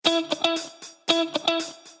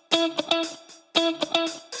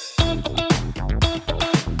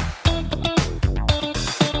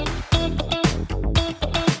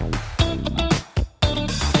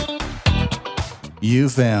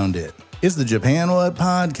found it. It's the Japan What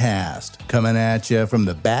Podcast, coming at you from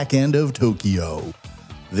the back end of Tokyo.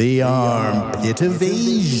 The armpit of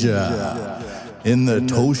Asia. In the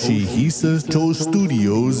Toshihisa To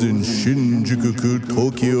Studios in Shinjuku,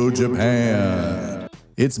 Tokyo, Japan.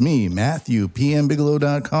 It's me, Matthew,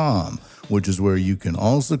 pmbigelow.com, which is where you can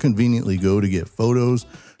also conveniently go to get photos,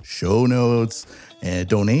 show notes, and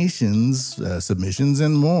donations, submissions,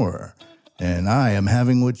 and more. And I am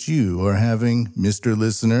having what you are having, Mr.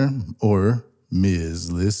 Listener or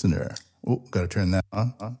Ms. Listener. Oh, gotta turn that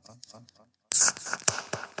on.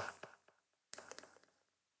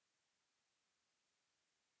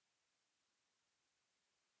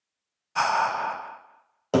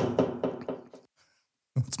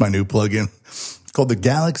 It's my new plugin. It's called the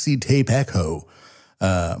Galaxy Tape Echo.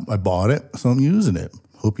 I bought it, so I'm using it.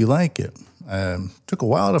 Hope you like it. Took a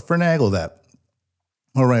while to finagle that.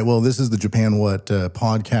 All right, well, this is the Japan What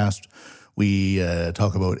podcast. We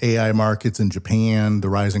talk about AI markets in Japan, the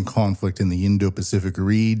rising conflict in the Indo-Pacific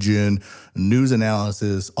region, news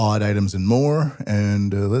analysis, odd items, and more.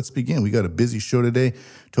 And let's begin. We got a busy show today.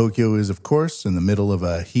 Tokyo is, of course, in the middle of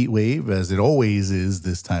a heat wave, as it always is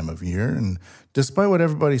this time of year. And despite what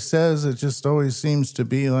everybody says, it just always seems to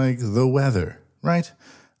be like the weather, right?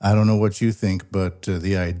 I don't know what you think, but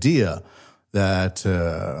the idea that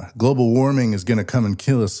global warming is going to come and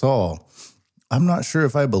kill us all, I'm not sure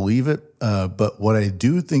if I believe it, but what I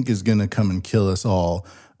do think is going to come and kill us all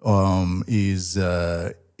is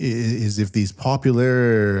if these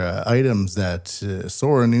popular items that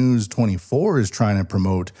Sora News 24 is trying to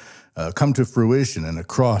promote come to fruition in a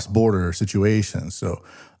cross-border situation. So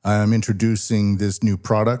I'm introducing this new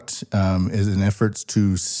product as an effort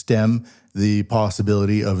to stem the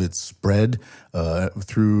possibility of its spread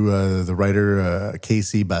through the writer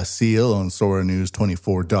Casey Basile on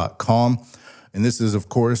SoraNews24.com. And this is, of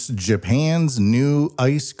course, Japan's new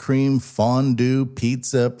ice cream fondue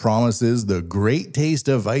pizza promises the great taste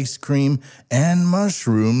of ice cream and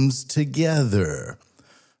mushrooms together.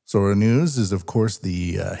 Sora News is, of course,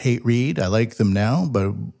 the hate read. I like them now,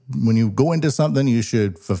 but when you go into something, you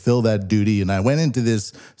should fulfill that duty. And I went into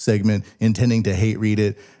this segment intending to hate read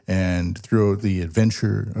it, and throughout the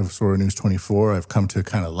adventure of Sora News 24, I've come to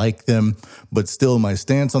kind of like them. But still, my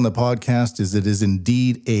stance on the podcast is it is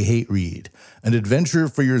indeed a hate read, an adventure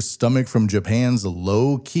for your stomach from Japan's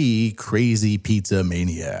low-key crazy pizza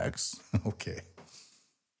maniacs. Okay.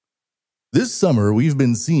 This summer, we've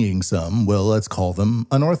been seeing some, well, let's call them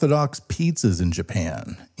unorthodox pizzas in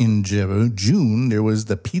Japan. In June, there was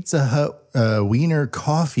the Pizza Hut Wiener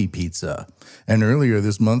Coffee Pizza. And earlier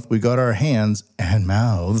this month, we got our hands and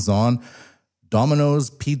mouths on Domino's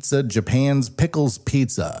Pizza Japan's Pickles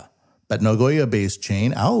Pizza. But Nagoya-based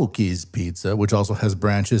chain Aoki's Pizza, which also has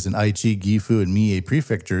branches in Aichi, Gifu, and Mie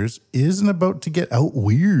prefectures, isn't about to get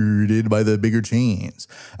out-weirded by the bigger chains.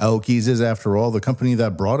 Aoki's is, after all, the company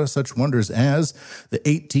that brought us such wonders as the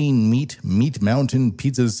 18-meat Mountain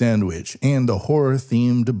Pizza Sandwich and the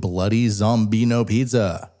horror-themed Bloody Zombino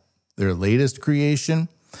Pizza. Their latest creation,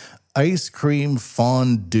 Ice Cream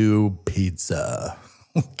Fondue Pizza.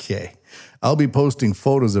 Okay. I'll be posting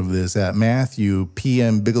photos of this at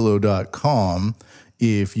MatthewPMBigelow.com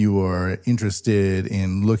if you are interested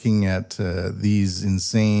in looking at these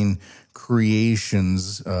insane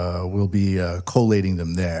creations. We'll be collating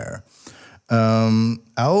them there.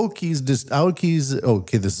 Aoki's,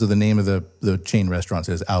 okay, this is the name of the chain restaurant,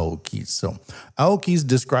 says Aoki's. So Aoki's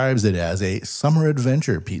describes it as a summer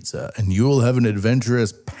adventure pizza, and you will have an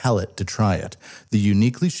adventurous palate to try it. The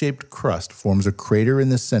uniquely shaped crust forms a crater in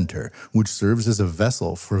the center, which serves as a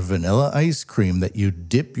vessel for vanilla ice cream that you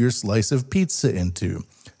dip your slice of pizza into,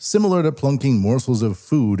 similar to plunking morsels of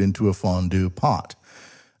food into a fondue pot.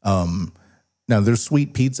 Now, there's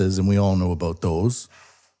sweet pizzas, and we all know about those.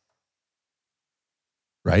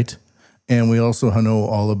 Right? And we also know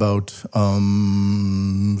all about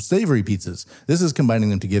savory pizzas. This is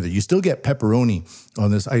combining them together. You still get pepperoni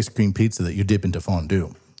on this ice cream pizza that you dip into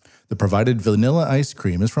fondue. The provided vanilla ice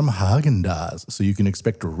cream is from Häagen-Dazs, so you can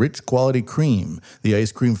expect rich quality cream. The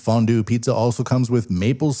ice cream fondue pizza also comes with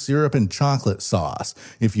maple syrup and chocolate sauce,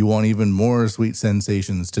 if you want even more sweet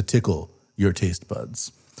sensations to tickle your taste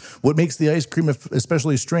buds. What makes the ice cream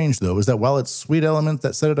especially strange, though, is that while it's sweet elements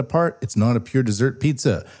that set it apart, it's not a pure dessert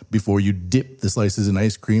pizza. Before you dip the slices in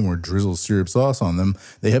ice cream or drizzle syrup sauce on them,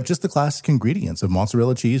 they have just the classic ingredients of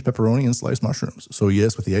mozzarella cheese, pepperoni, and sliced mushrooms. So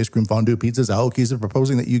yes, with the ice cream fondue pizzas, Aoki's are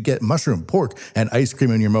proposing that you get mushroom, pork, and ice cream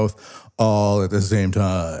in your mouth all at the same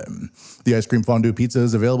time. The ice cream fondue pizza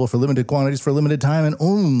is available for limited quantities for a limited time and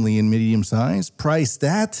only in medium size. Priced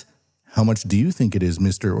at, how much do you think it is,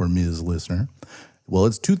 Mr. or Ms. Listener? Well,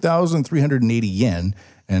 it's 2,380 yen.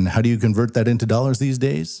 And how do you convert that into dollars these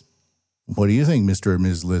days? What do you think, Mr. or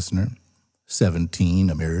Ms. Listener? 17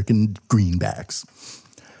 American greenbacks.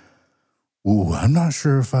 Ooh, I'm not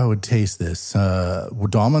sure if I would taste this.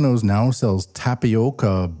 Domino's now sells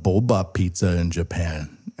tapioca boba pizza in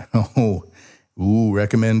Japan.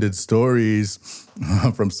 Recommended stories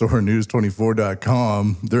from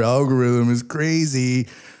storenews24.com. Their algorithm is crazy.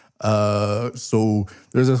 So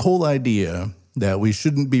there's this whole idea that we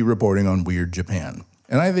shouldn't be reporting on Weird Japan.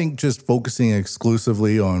 And I think just focusing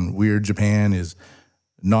exclusively on Weird Japan is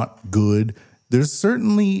not good. There's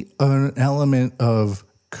certainly an element of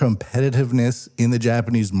competitiveness in the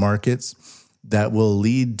Japanese markets that will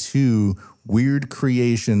lead to weird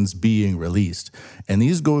creations being released. And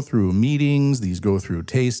these go through meetings, these go through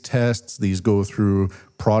taste tests, these go through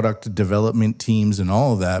product development teams and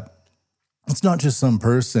all of that. It's not just some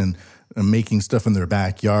person making stuff in their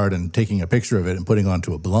backyard and taking a picture of it and putting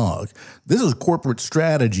onto a blog. This is corporate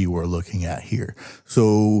strategy we're looking at here.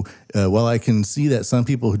 So while I can see that some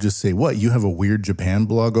people who just say, what, you have a Weird Japan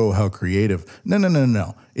blog? Oh, how creative.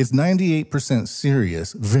 No. It's 98%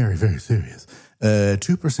 serious, very, very serious.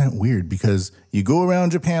 2% weird, because you go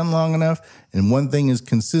around Japan long enough and one thing is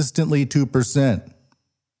consistently 2%.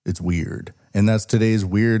 It's weird. And that's today's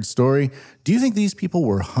weird story. Do you think these people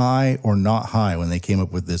were high or not high when they came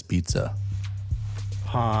up with this pizza?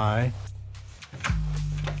 High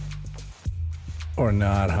or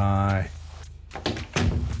not high?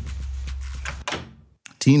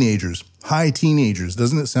 Teenagers. High teenagers.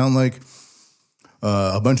 Doesn't it sound like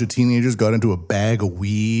a bunch of teenagers got into a bag of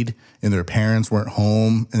weed and their parents weren't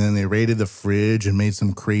home, and then they raided the fridge and made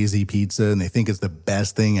some crazy pizza and they think it's the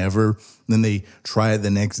best thing ever. And then they try it the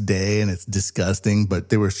next day and it's disgusting, but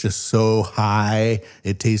they were just so high.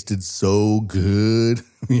 It tasted so good.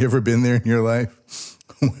 Have you ever been there in your life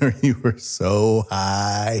where you were so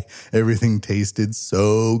high? Everything tasted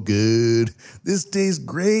so good. This tastes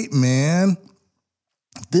great, man.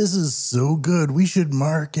 This is so good. We should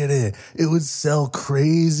market it. It would sell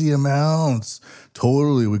crazy amounts.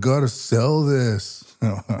 Totally. We got to sell this.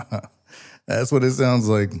 That's what it sounds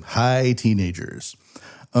like. Hi, teenagers.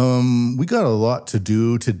 We got a lot to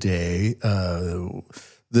do today.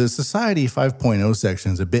 The Society 5.0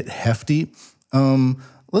 section is a bit hefty.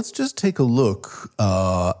 Let's just take a look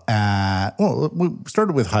we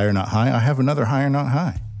started with high or not high. I have another high or not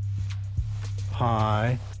high.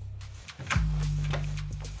 High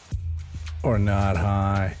or not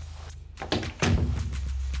high?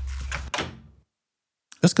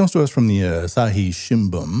 This comes to us from the Asahi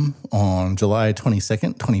Shimbun on July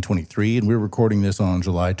 22nd, 2023, and we're recording this on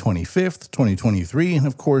July 25th, 2023. And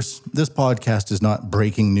of course, this podcast is not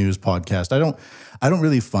breaking news podcast. I don't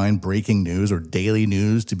really find breaking news or daily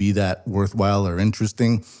news to be that worthwhile or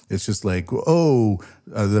interesting. It's just like,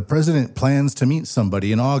 the president plans to meet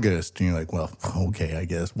somebody in August. And you're like, well, okay, I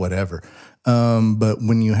guess, whatever. But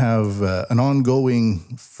when you have an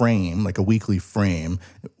ongoing frame, like a weekly frame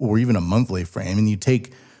or even a monthly frame, and you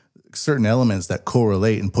take certain elements that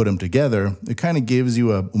correlate and put them together, it kind of gives you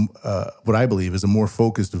what I believe is a more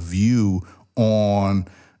focused view on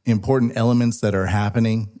important elements that are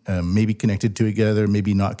happening, maybe connected together,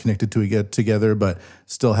 maybe not connected together, but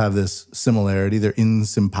still have this similarity. They're in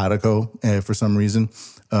simpatico for some reason,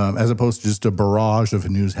 as opposed to just a barrage of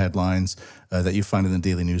news headlines that you find in the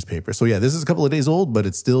daily newspaper. So yeah, this is a couple of days old, but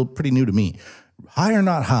it's still pretty new to me. High or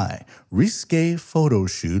not high? Risque photo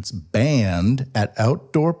shoots banned at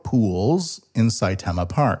outdoor pools in Saitama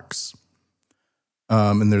parks.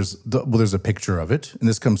 And there's a picture of it. And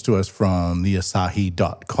this comes to us from the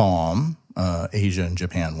Asahi.com, Asia and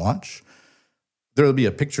Japan Watch. There will be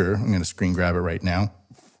a picture, I'm going to screen grab it right now,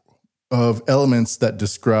 of elements that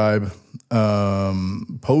describe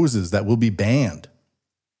poses that will be banned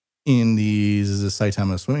in these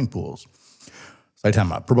Saitama swimming pools.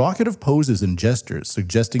 Saitama, provocative poses and gestures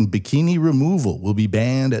suggesting bikini removal will be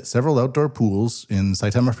banned at several outdoor pools in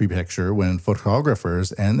Saitama Prefecture when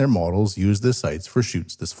photographers and their models use the sites for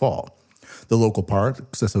shoots this fall. The local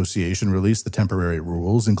parks association released the temporary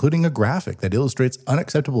rules, including a graphic that illustrates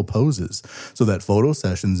unacceptable poses so that photo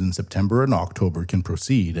sessions in September and October can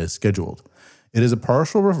proceed as scheduled. It is a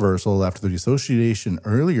partial reversal after the association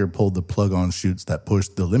earlier pulled the plug on shoots that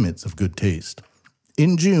pushed the limits of good taste.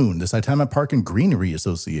 In June, the Saitama Park and Greenery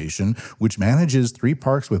Association, which manages 3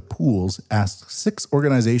 parks with pools, asked 6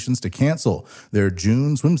 organizations to cancel their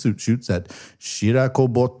June swimsuit shoots at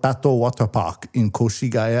Shirakobotato Water Park in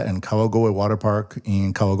Koshigaya and Kawagoe Water Park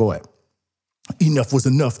in Kawagoe. Enough was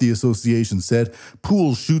enough, the association said.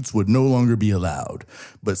 Pool shoots would no longer be allowed.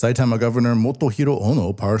 But Saitama Governor Motohiro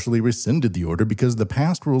Ono partially rescinded the order because the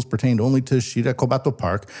past rules pertained only to Shirakobato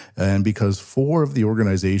Park and because 4 of the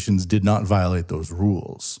organizations did not violate those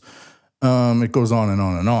rules. It goes on and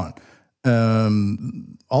on and on.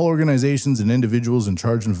 All organizations and individuals in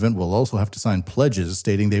charge of an event will also have to sign pledges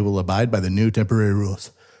stating they will abide by the new temporary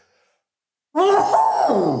rules.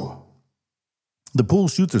 The pool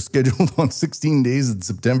shoots are scheduled on 16 days in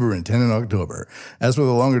September and 10 in October. As for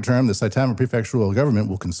the longer term, the Saitama prefectural government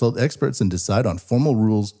will consult experts and decide on formal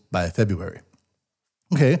rules by February.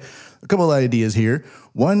 Okay, a couple of ideas here.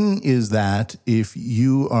 One is that if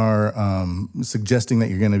you are suggesting that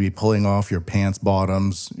you're going to be pulling off your pants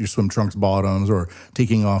bottoms, your swim trunks bottoms, or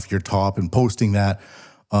taking off your top and posting that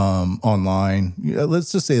online.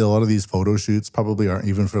 Let's just say a lot of these photo shoots probably aren't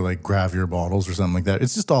even for like Gravure bottles or something like that.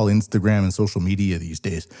 It's just all Instagram and social media these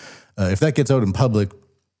days. If that gets out in public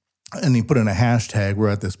and you put in a hashtag, we're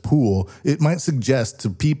at this pool, it might suggest to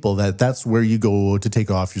people that that's where you go to take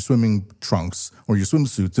off your swimming trunks or your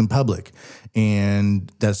swimsuits in public. And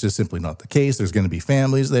that's just simply not the case. There's going to be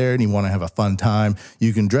families there and you want to have a fun time.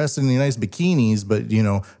 You can dress in the nice bikinis, but,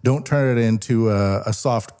 don't turn it into a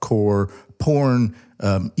soft core porn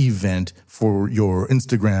event for your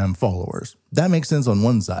Instagram followers. That makes sense on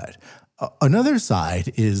one side. Another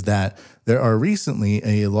side is that there are recently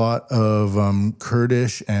a lot of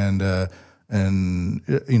Kurdish and other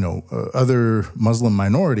Muslim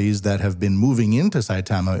minorities that have been moving into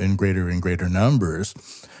Saitama in greater and greater numbers.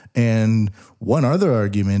 And one other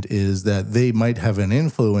argument is that they might have an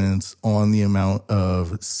influence on the amount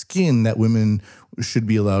of skin that women should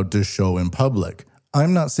be allowed to show in public.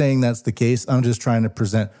 I'm not saying that's the case. I'm just trying to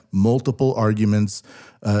present multiple arguments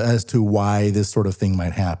as to why this sort of thing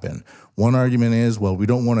might happen. One argument is, well, we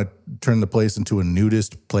don't want to turn the place into a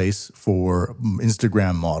nudist place for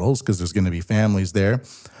Instagram models because there's going to be families there.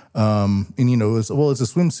 It's a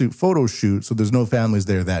swimsuit photo shoot, so there's no families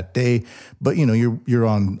there that day. But, you're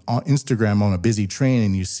on Instagram on a busy train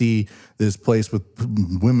and you see this place with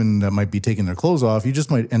women that might be taking their clothes off. You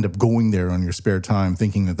just might end up going there on your spare time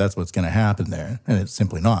thinking that that's what's going to happen there, and it's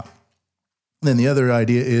simply not. Then the other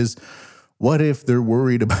idea is, what if they're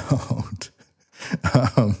worried about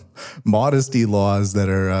modesty laws that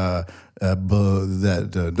are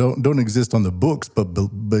don't exist on the books, but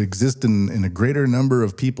exist in a greater number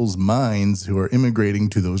of people's minds who are immigrating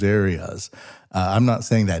to those areas? I'm not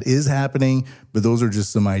saying that is happening, but those are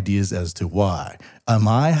just some ideas as to why. Am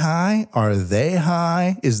I high? Are they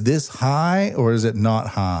high? Is this high or is it not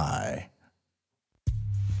high?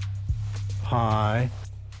 High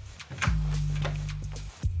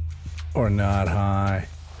or not high?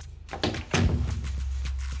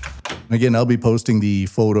 Again, I'll be posting the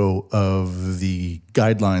photo of the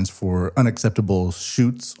guidelines for unacceptable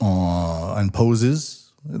shoots and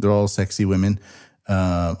poses. They're all sexy women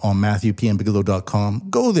on MatthewPMBigelow.com.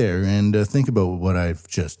 Go there and think about what I've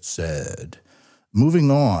just said.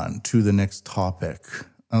 Moving on to the next topic.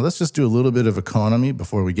 Let's just do a little bit of economy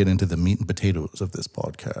before we get into the meat and potatoes of this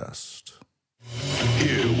podcast.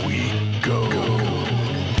 Here we go.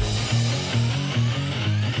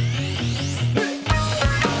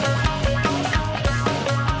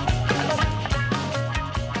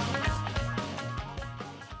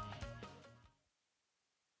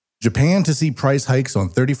 Japan to see price hikes on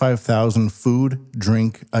 35,000 food,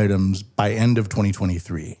 drink items by end of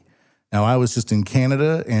 2023. Now, I was just in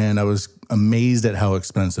Canada, and I was amazed at how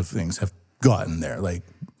expensive things have gotten there. Like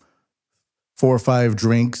 4 or 5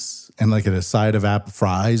 drinks and like a side of apple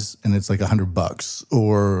fries, and it's like $100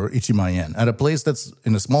 or ichiman at a place that's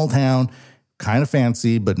in a small town, kind of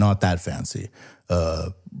fancy, but not that fancy.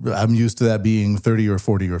 I'm used to that being $30 or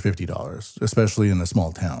 $40 or $50, especially in a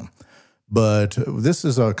small town. But this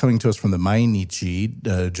is coming to us from the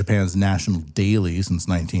Mainichi, Japan's national daily since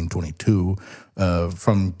 1922,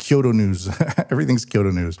 from Kyoto News. Everything's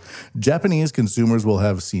Kyoto News. Japanese consumers will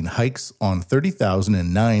have seen hikes on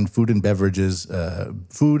 30,009 food and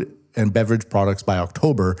beverage products by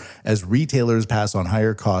October as retailers pass on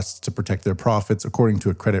higher costs to protect their profits, according to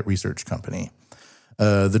a credit research company.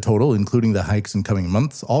 The total, including the hikes in coming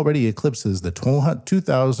months, already eclipses the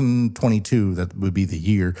 2022, that would be the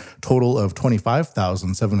year, total of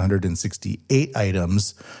 25,768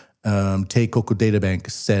 items, Teikoku Databank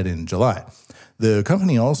said in July. The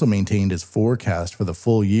company also maintained its forecast for the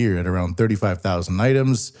full year at around 35,000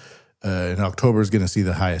 items. And October is going to see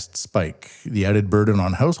the highest spike. The added burden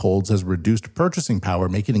on households has reduced purchasing power,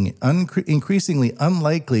 making it increasingly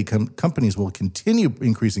unlikely companies will continue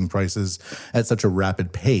increasing prices at such a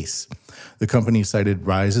rapid pace. The company cited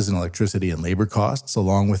rises in electricity and labor costs,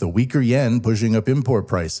 along with a weaker yen pushing up import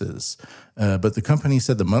prices. But the company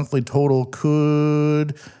said the monthly total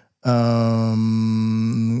could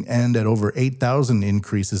and at over 8,000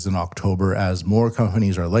 increases in October as more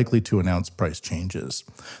companies are likely to announce price changes.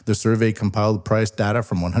 The survey compiled price data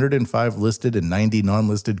from 105 listed and 90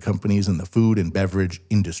 non-listed companies in the food and beverage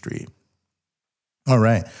industry. All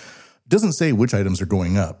right. It doesn't say which items are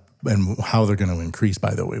going up and how they're going to increase,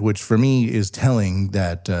 by the way, which for me is telling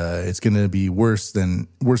that it's going to be worse and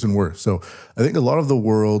worse. So I think a lot of the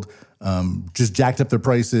world just jacked up their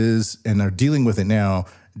prices and are dealing with it now.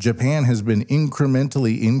 Japan has been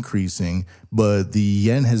incrementally increasing, but the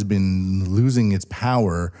yen has been losing its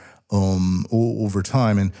power over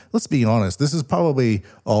time. And let's be honest, this is probably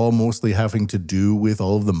all mostly having to do with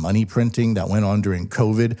all of the money printing that went on during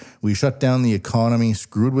COVID. We shut down the economy,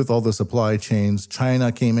 screwed with all the supply chains.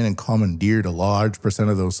 China came in and commandeered a large percent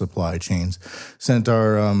of those supply chains, sent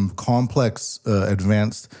our complex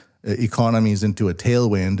advanced economies into a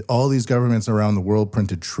tailwind. All these governments around the world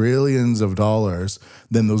printed trillions of dollars.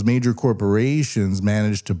 Then those major corporations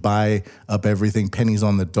managed to buy up everything pennies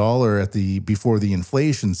on the dollar before the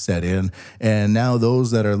inflation set in. And now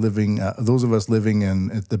those that are living, those of us living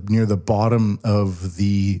near the bottom of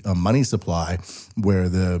the money supply, where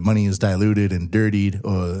the money is diluted and dirtied,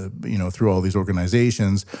 through all these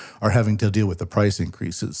organizations, are having to deal with the price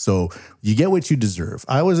increases. So you get what you deserve.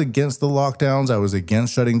 I was against the lockdowns. I was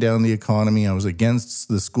against shutting down the economy. I was against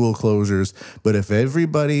the school closures. But if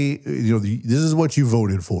everybody, this is what you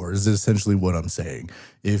voted for, is essentially what I'm saying.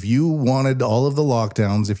 If you wanted all of the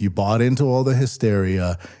lockdowns, if you bought into all the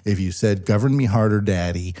hysteria, if you said, govern me harder,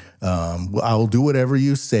 daddy, I'll do whatever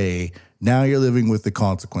you say, now you're living with the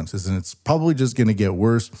consequences. And it's probably just going to get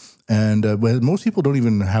worse. And most people don't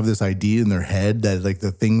even have this idea in their head that like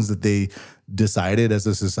the things that they decided as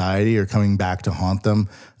a society are coming back to haunt them,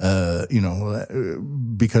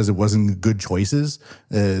 because it wasn't good choices.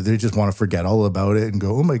 They just want to forget all about it and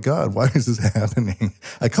go, oh my God, why is this happening?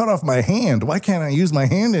 I cut off my hand. Why can't I use my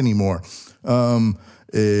hand anymore?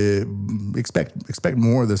 Expect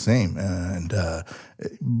more of the same. And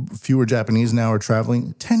fewer Japanese now are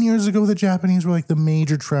traveling. 10 years ago, the Japanese were like the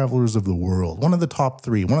major travelers of the world. One of the top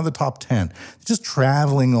 3, one of the top 10, just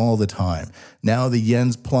traveling all the time. Now the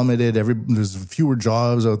yen's plummeted. There's fewer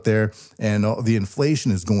jobs out there, and the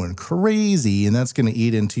inflation is going crazy, and that's going to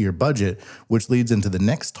eat into your budget, which leads into the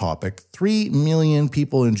next topic. 3 million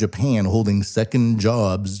people in Japan holding second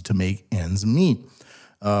jobs to make ends meet.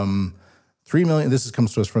 3 million, this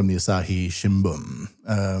comes to us from the Asahi Shimbun.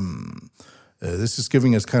 This is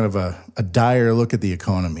giving us kind of a dire look at the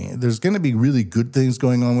economy. There's going to be really good things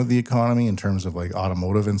going on with the economy in terms of like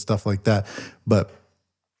automotive and stuff like that. But,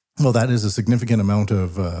 well, that is a significant amount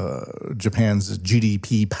of Japan's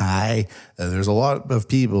GDP pie. There's a lot of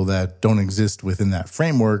people that don't exist within that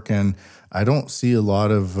framework, and I don't see a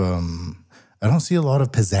lot of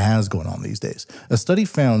pizzazz going on these days. A study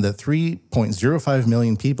found that 3.05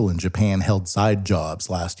 million people in Japan held side jobs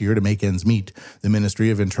last year to make ends meet. The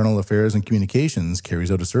Ministry of Internal Affairs and Communications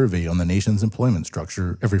carries out a survey on the nation's employment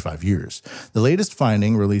structure every 5 years. The latest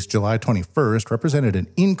finding, released July 21st, represented an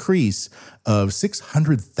increase of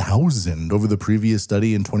 600,000 over the previous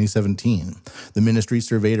study in 2017. The ministry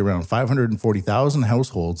surveyed around 540,000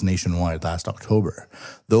 households nationwide last October.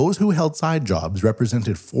 Those who held side jobs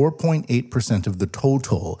represented 4.8% of the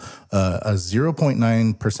total, a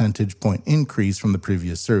 0.9 percentage point increase from the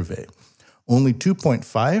previous survey. Only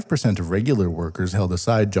 2.5% of regular workers held a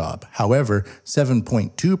side job. However,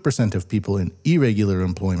 7.2% of people in irregular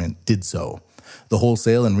employment did so. The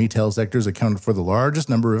wholesale and retail sectors accounted for the largest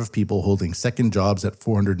number of people holding second jobs at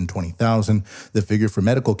 420,000. The figure for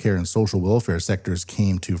medical care and social welfare sectors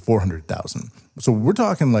came to 400,000. So we're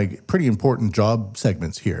talking like pretty important job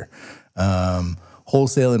segments here.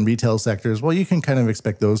 Wholesale and retail sectors, well, you can kind of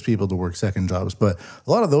expect those people to work second jobs, but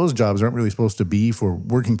a lot of those jobs aren't really supposed to be for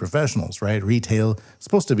working professionals, right? Retail is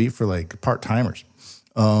supposed to be for like part-timers.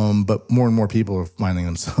 But more and more people are finding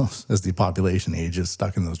themselves, as the population ages,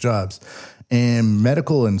 stuck in those jobs. And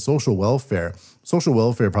medical and social welfare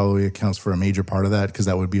probably accounts for a major part of that, because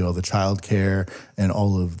that would be all the child care and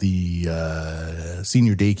all of the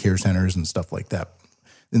senior daycare centers and stuff like that.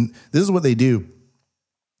 And this is what they do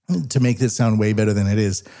to make this sound way better than it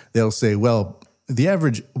is. They'll say, well, the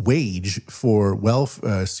average wage for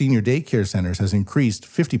senior daycare centers has increased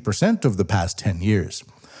 50% over the past 10 years.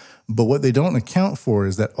 But what they don't account for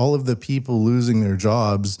is that all of the people losing their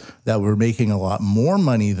jobs that were making a lot more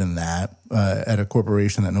money than that at a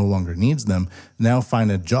corporation that no longer needs them now find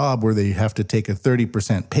a job where they have to take a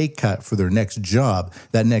 30% pay cut for their next job.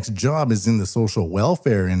 That next job is in the social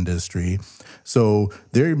welfare industry. So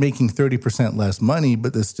they're making 30% less money,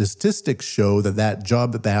 but the statistics show that that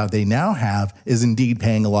job that they now have is indeed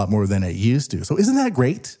paying a lot more than it used to. So isn't that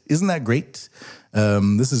great? Isn't that great?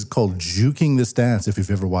 This is called juking the stats if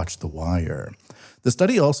you've ever watched The Wire. The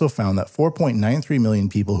study also found that 4.93 million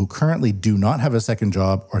people who currently do not have a second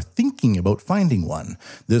job are thinking about finding one.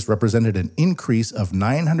 This represented an increase of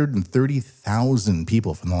 930,000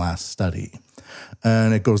 people from the last study.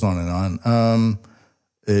 And it goes on and on.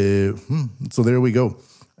 So there we go.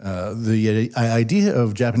 The idea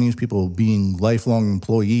of Japanese people being lifelong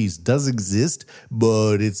employees does exist,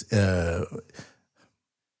 but it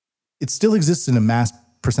still exists in a mass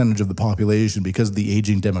percentage of the population because of the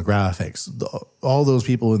aging demographics. All those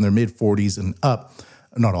people in their mid-40s and up,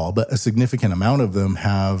 not all, but a significant amount of them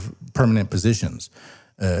have permanent positions.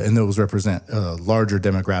 And those represent a larger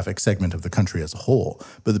demographic segment of the country as a whole.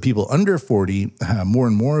 But the people under 40, more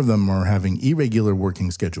and more of them are having irregular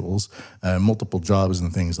working schedules, multiple jobs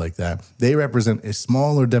and things like that. They represent a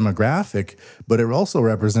smaller demographic, but it also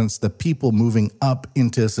represents the people moving up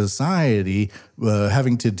into society,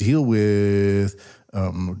 having to deal with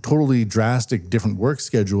totally drastic different work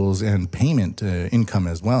schedules and payment income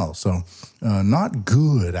as well. So not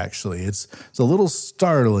good, actually. It's a little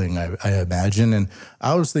startling, I imagine. And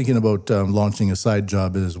I was thinking about launching a side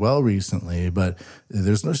job as well recently, but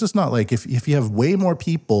it's just not like if you have way more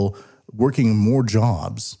people working more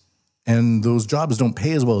jobs and those jobs don't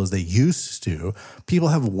pay as well as they used to, people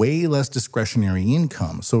have way less discretionary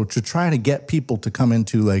income. So to try to get people to come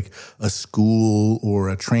into like a school or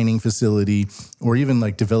a training facility or even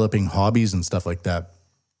like developing hobbies and stuff like that,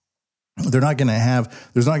 the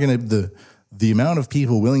amount of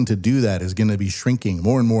people willing to do that is going to be shrinking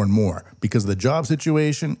more and more and more because of the job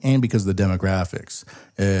situation and because of the demographics.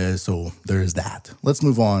 So there's that. Let's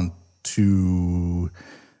move on to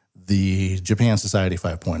the Japan Society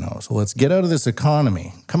 5.0. So let's get out of this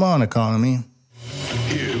economy. Come on, economy.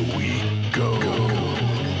 Here we go.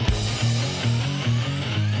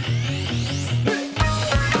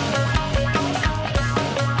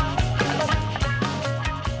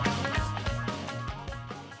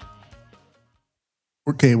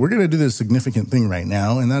 Okay, we're going to do this significant thing right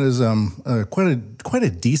now, and that is quite a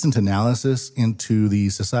decent analysis into the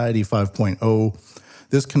Society 5.0.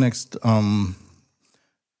 This connects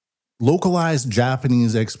localized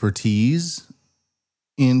Japanese expertise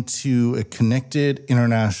into a connected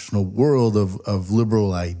international world of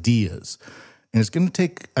liberal ideas. And it's going to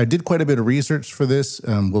take, I did quite a bit of research for this.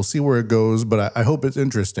 We'll see where it goes, but I hope it's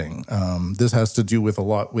interesting. This has to do with a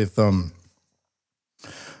lot with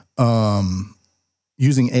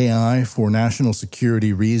using AI for national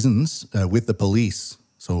security reasons with the police.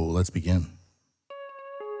 So let's begin.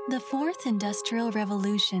 The Fourth Industrial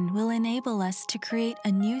Revolution will enable us to create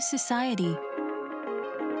a new society.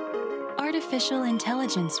 Artificial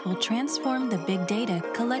intelligence will transform the big data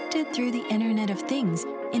collected through the Internet of Things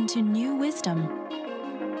into new wisdom.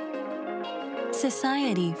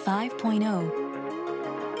 Society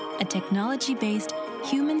 5.0, a technology-based,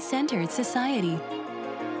 human-centered society.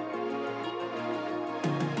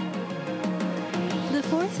 The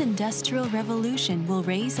Fourth Industrial Revolution will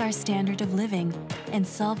raise our standard of living and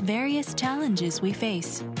solve various challenges we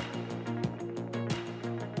face.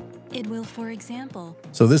 It will, for example...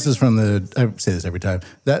 So this is from I say this every time,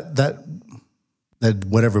 that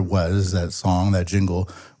whatever it was, that song, that jingle,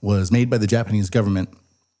 was made by the Japanese government.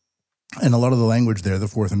 And a lot of the language there, the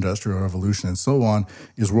Fourth Industrial Revolution and so on,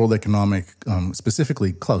 is World Economic,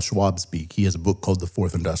 specifically Klaus Schwab speak. He has a book called The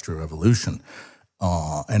Fourth Industrial Revolution.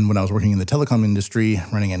 And when I was working in the telecom industry,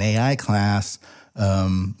 running an AI class,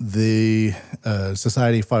 the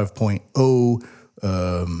Society 5.0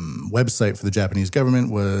 website for the Japanese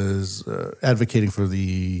government was advocating for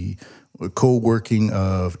the co-working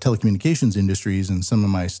of telecommunications industries, and some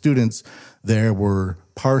of my students there were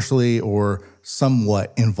partially or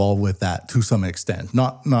somewhat involved with that to some extent.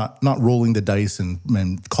 Not rolling the dice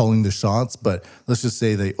and calling the shots, but let's just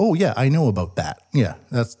say I know about that. Yeah,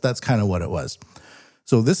 that's kind of what it was.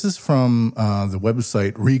 So this is from the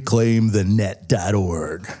website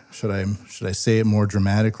reclaimthenet.org. Should I say it more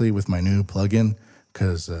dramatically with my new plugin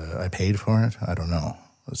because I paid for it? I don't know.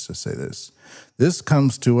 Let's just say this. This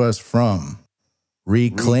comes to us from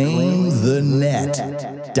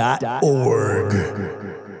reclaimthenet.org.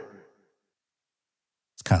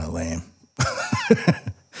 It's kind of lame.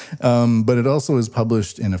 But it also is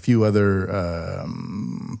published in a few other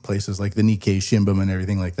places like the Nikkei Shimbun and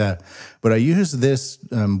everything like that. But I use this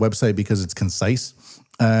website because it's concise,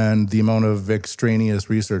 and the amount of extraneous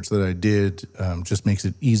research that I did just makes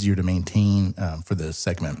it easier to maintain for this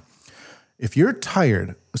segment. If you're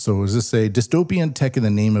tired, so as this say, dystopian tech in the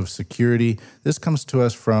name of security, this comes to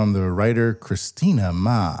us from the writer Christina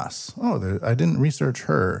Maas. I didn't research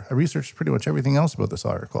her. I researched pretty much everything else about this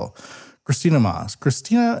article. Christina Maas.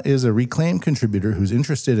 Christina is a reclaimed contributor who's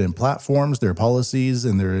interested in platforms, their policies,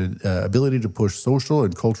 and their ability to push social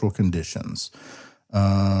and cultural conditions.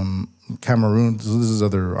 Cameroon, so this is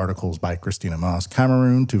other articles by Christina Maas.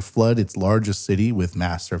 Cameroon to flood its largest city with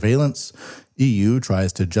mass surveillance. EU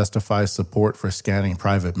tries to justify support for scanning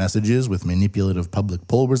private messages with manipulative public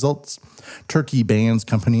poll results. Turkey bans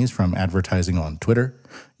companies from advertising on Twitter.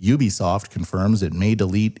 Ubisoft confirms it may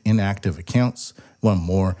delete inactive accounts. One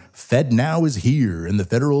more, FedNow is here, and the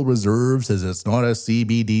Federal Reserve says it's not a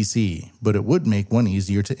CBDC, but it would make one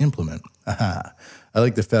easier to implement. Aha. I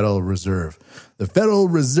like the Federal Reserve. The Federal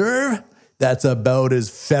Reserve, that's about as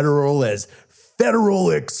federal as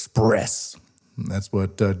Federal Express. That's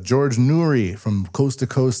what George Noory from Coast to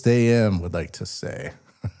Coast AM would like to say.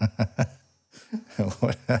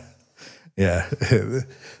 Yeah,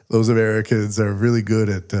 those Americans are really good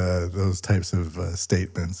at those types of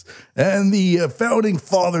statements. And the founding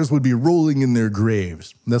fathers would be rolling in their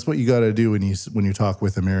graves. That's what you got to do when you talk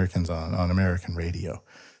with Americans on American radio.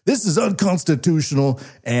 This is unconstitutional,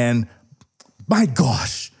 and my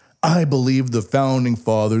gosh, I believe the founding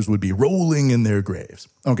fathers would be rolling in their graves.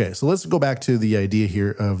 Okay, so let's go back to the idea here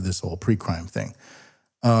of this whole pre-crime thing.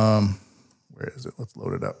 Where is it? Let's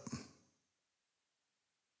load it up.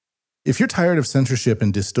 If you're tired of censorship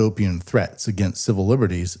and dystopian threats against civil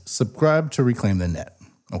liberties, subscribe to Reclaim the Net.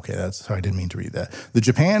 Okay, I didn't mean to read that. The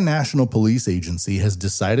Japan National Police Agency has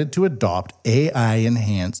decided to adopt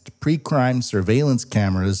AI-enhanced pre-crime surveillance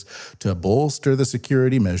cameras to bolster the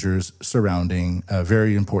security measures surrounding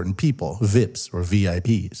very important people, VIPs or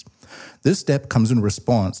VIPs. This step comes in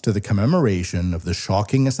response to the commemoration of the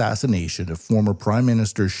shocking assassination of former Prime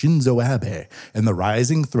Minister Shinzo Abe and the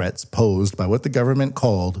rising threats posed by what the government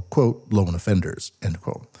called, quote, lone offenders, end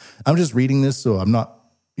quote. I'm just reading this, so I'm not,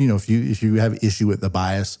 if you have issue with the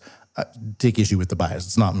bias, take issue with the bias.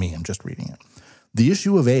 It's not me. I'm just reading it. The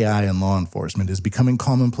issue of AI in law enforcement is becoming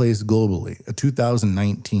commonplace globally. A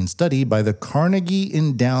 2019 study by the Carnegie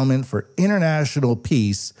Endowment for International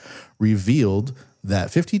Peace revealed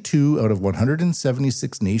that 52 out of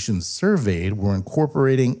 176 nations surveyed were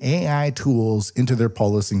incorporating AI tools into their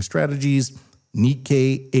policing strategies,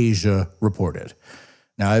 Nikkei Asia reported.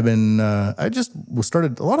 Now, I just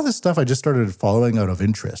started, a lot of this stuff I just started following out of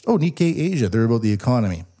interest. Oh, Nikkei Asia, they're about the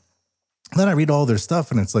economy. Then I read all their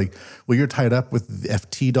stuff, and it's like, well, you're tied up with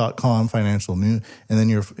FT.com, financial news, and then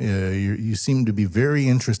you seem to be very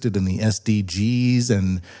interested in the SDGs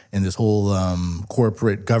and this whole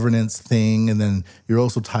corporate governance thing, and then you're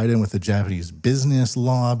also tied in with the Japanese business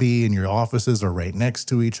lobby, and your offices are right next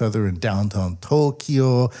to each other in downtown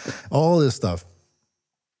Tokyo, all this stuff.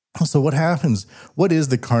 So what happens? What is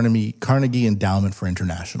the Carnegie Endowment for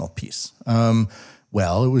International Peace?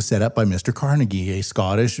 Well, it was set up by Mr. Carnegie, a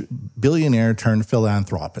Scottish billionaire turned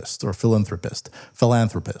philanthropist, like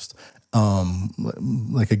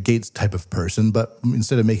a Gates type of person. But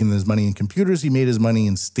instead of making his money in computers, he made his money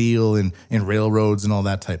in steel and in railroads and all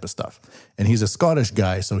that type of stuff. And he's a Scottish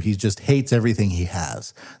guy, so he just hates everything he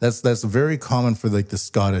has. That's very common for like the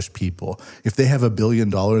Scottish people. If they have $1 billion,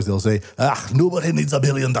 they'll say, nobody needs $1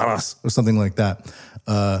 billion or something like that.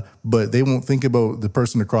 But they won't think about the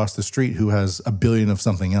person across the street who has $1 billion of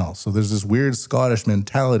something else. So there's this weird Scottish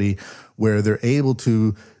mentality where they're able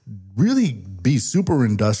to really be super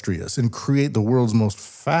industrious and create the world's most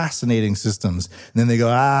fascinating systems. And then they go,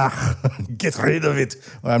 get rid of it.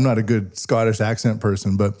 Well, I'm not a good Scottish accent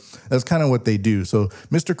person, but that's kind of what they do. So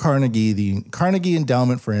Mr. Carnegie, the Carnegie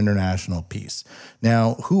Endowment for International Peace.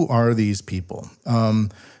 Now, who are these people?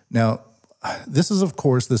 Now, this is, of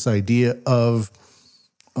course, this idea of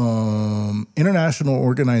international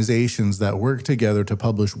organizations that work together to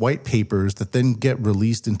publish white papers that then get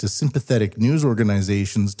released into sympathetic news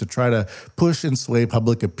organizations to try to push and sway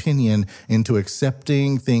public opinion into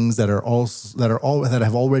accepting things that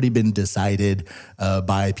have already been decided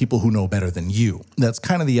by people who know better than you. That's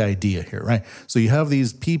kind of the idea here, right? So you have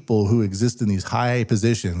these people who exist in these high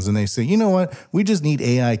positions, and they say, you know what, we just need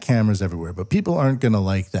AI cameras everywhere, but people aren't going to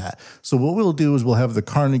like that. So what we'll do is we'll have the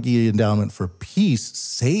Carnegie Endowment for Peace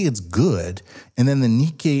say it's good, and then the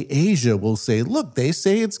Nikkei Asia will say, look, they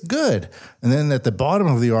say it's good. And then at the bottom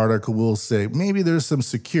of the article, we'll say, maybe there's some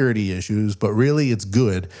security issues, but really it's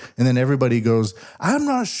good. And then everybody goes, I'm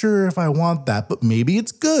not sure if I want that, but maybe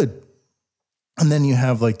it's good. And then you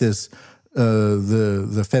have like this,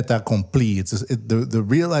 the fait accompli. The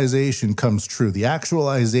realization comes true. The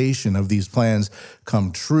actualization of these plans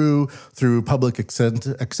come true through public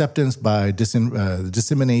acceptance by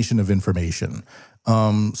dissemination of information.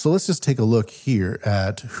 So let's just take a look here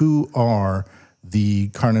at who are the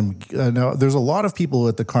Carnegie. Now, there's a lot of people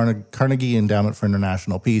at the Carnegie Endowment for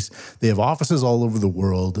International Peace. They have offices all over the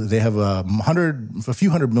world. They have a few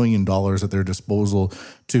 $100 million at their disposal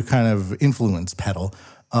to kind of influence peddle.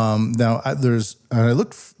 Now, I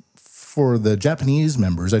looked for the Japanese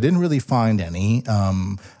members. I didn't really find any.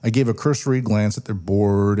 I gave a cursory glance at their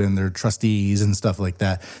board and their trustees and stuff like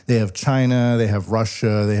that. They have China, they have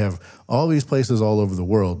Russia, they have all these places all over the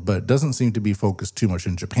world, but it doesn't seem to be focused too much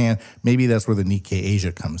in Japan. Maybe that's where the Nikkei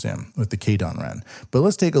Asia comes in with the Keidanren. But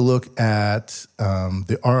let's take a look at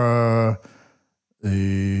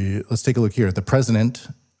let's take a look here at the president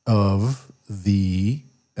of the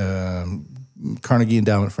Carnegie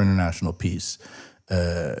Endowment for International Peace.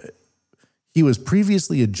 He was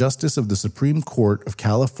previously a justice of the Supreme Court of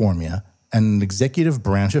California and an executive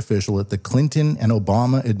branch official at the Clinton and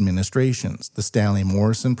Obama administrations, the Stanley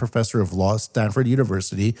Morrison Professor of Law at Stanford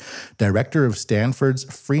University, director of Stanford's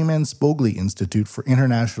Freeman Spogli Institute for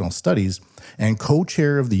International Studies, and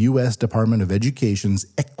co-chair of the U.S. Department of Education's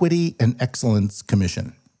Equity and Excellence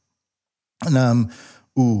Commission. And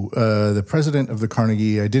the president of the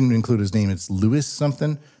Carnegie, I didn't include his name, it's Louis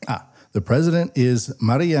something. The president is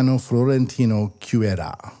Mariano Florentino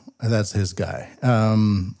Cuera. That's his guy.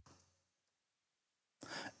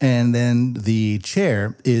 And then the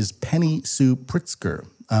chair is Penny Sue Pritzker,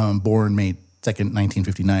 born May 2nd,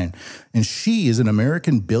 1959. And she is an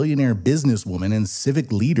American billionaire businesswoman and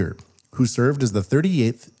civic leader who served as the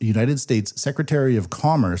 38th United States Secretary of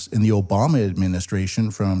Commerce in the Obama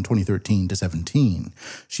administration from 2013 to 17.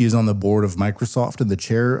 She is on the board of Microsoft and the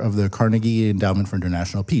chair of the Carnegie Endowment for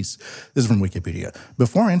International Peace. This is from Wikipedia.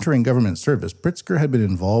 Before entering government service, Pritzker had been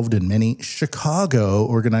involved in many Chicago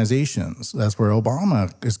organizations. That's where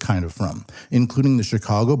Obama is kind of from, including the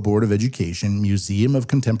Chicago Board of Education, Museum of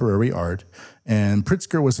Contemporary Art, and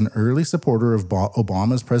Pritzker was an early supporter of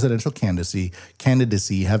Obama's presidential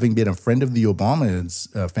candidacy, having been a friend of the Obama's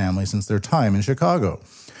family since their time in Chicago.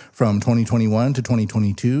 From 2021 to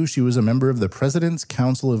 2022, she was a member of the President's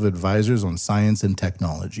Council of Advisors on Science and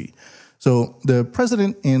Technology. So the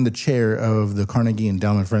president and the chair of the Carnegie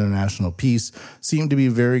Endowment for International Peace seem to be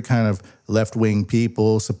very kind of left-wing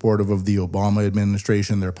people, supportive of the Obama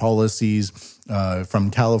administration, their policies,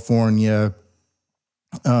 from California,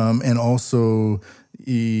 and also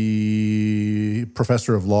a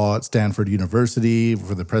professor of law at Stanford University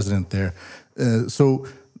for the president there.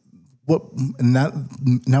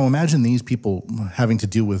 Now imagine these people having to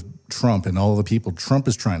deal with Trump and all the people Trump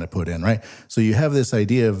is trying to put in, right? So you have this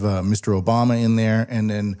idea of Mr. Obama in there, and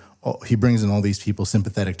then he brings in all these people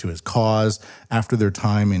sympathetic to his cause after their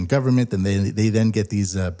time in government, and they then get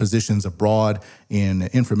these positions abroad in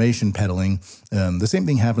information peddling. The same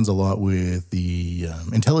thing happens a lot with the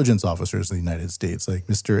intelligence officers of the United States, like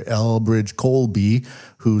Mr. Elbridge Colby,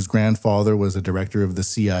 whose grandfather was a director of the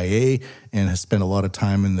CIA and has spent a lot of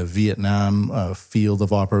time in the Vietnam field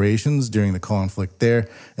of operations during the conflict there.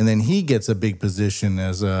 And then he gets a big position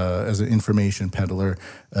as an information peddler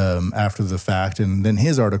after the fact. And then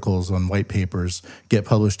his articles on white papers get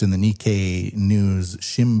published in the Nikkei News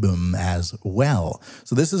Shimbun as well.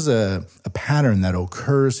 So this is a pattern that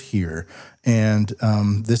occurs here. And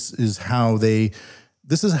this is how they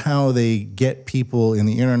get people in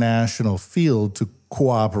the international field to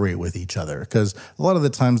cooperate with each other. Because a lot of the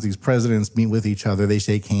times these presidents meet with each other, they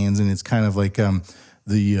shake hands, and it's kind of like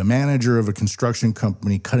the manager of a construction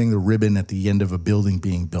company cutting the ribbon at the end of a building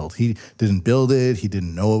being built. He didn't build it. He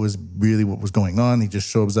didn't know it was really what was going on. He just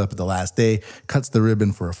shows up at the last day, cuts the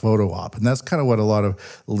ribbon for a photo op. And that's kind of what a lot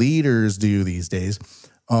of leaders do these days.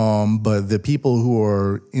 But the people who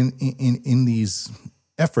are in these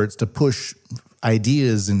efforts to push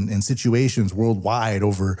ideas and situations worldwide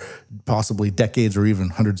over possibly decades or even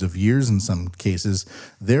hundreds of years in some cases,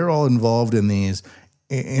 they're all involved in these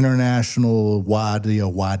international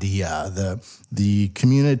wadia, the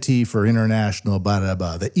community for international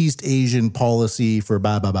the East Asian policy for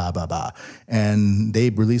and they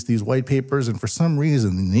release these white papers, and for some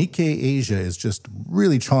reason the Nikkei Asia is just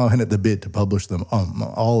really chomping at the bit to publish them,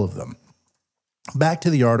 all of them. Back to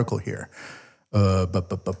the article here,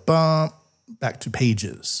 back to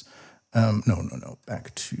pages. No.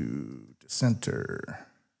 Back to Dissenter.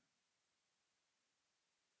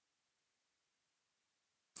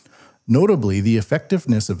 Notably, the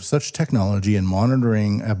effectiveness of such technology in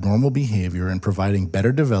monitoring abnormal behavior and providing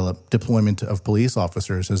better deployment of police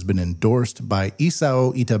officers has been endorsed by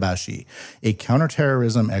Isao Itabashi, a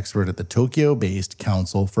counterterrorism expert at the Tokyo-based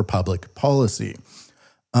Council for Public Policy.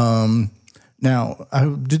 Now, I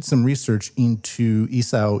did some research into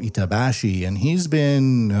Isao Itabashi, and he's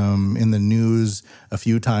been in the news a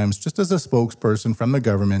few times just as a spokesperson from the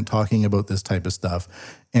government talking about this type of stuff.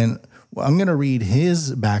 And I'm going to read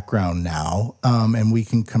his background now, and we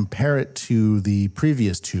can compare it to the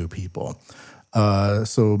previous two people.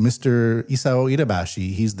 So Mr. Isao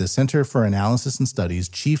Itabashi, he's the Center for Analysis and Studies,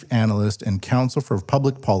 Chief Analyst and Counsel for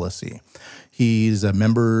Public Policy. He's a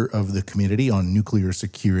member of the Committee on Nuclear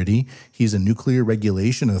Security. He's a nuclear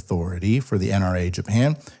regulation authority for the NRA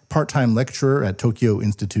Japan, part-time lecturer at Tokyo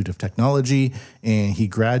Institute of Technology, and he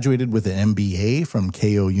graduated with an MBA from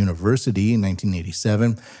Keio University in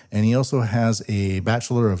 1987. And he also has a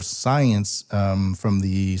Bachelor of Science from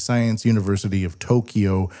the Science University of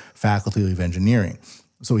Tokyo Faculty of Engineering.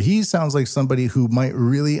 So he sounds like somebody who might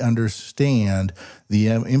really understand the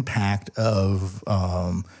impact of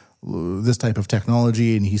this type of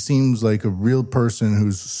technology, and he seems like a real person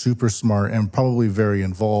who's super smart and probably very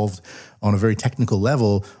involved on a very technical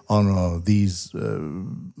level on these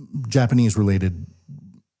Japanese-related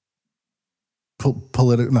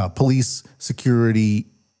police security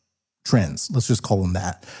trends. Let's just call them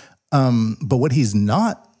that. But what he's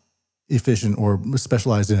not efficient or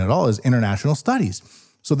specialized in at all is international studies.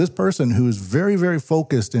 So this person who is very, very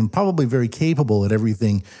focused and probably very capable at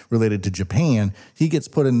everything related to Japan, he gets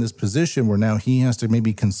put in this position where now he has to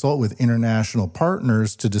maybe consult with international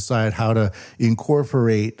partners to decide how to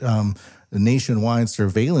incorporate nationwide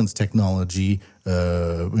surveillance technology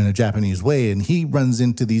in a Japanese way. And he runs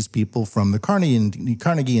into these people from the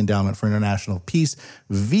Carnegie Endowment for International Peace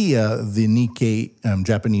via the Nikkei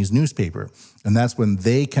Japanese newspaper. And that's when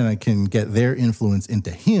they kind of can get their influence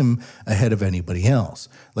into him ahead of anybody else.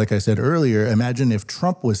 Like I said earlier, imagine if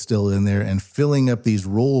Trump was still in there and filling up these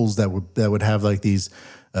roles that would have like these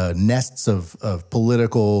nests of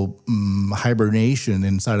political hibernation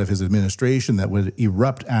inside of his administration that would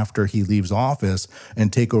erupt after he leaves office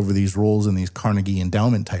and take over these roles in these Carnegie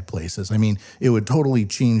Endowment type places. I mean, it would totally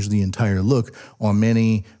change the entire look on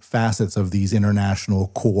many facets of these international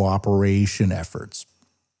cooperation efforts.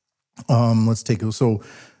 Let's take it. So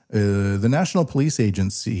the National Police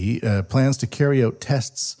Agency plans to carry out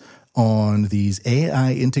tests on these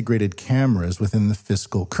AI-integrated cameras within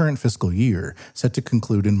the current fiscal year, set to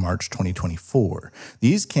conclude in March 2024.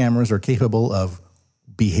 These cameras are capable of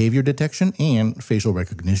behavior detection and facial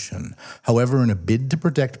recognition. However, in a bid to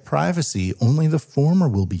protect privacy, only the former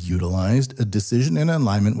will be utilized, a decision in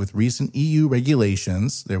alignment with recent EU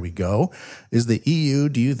regulations. There we go. Is the EU,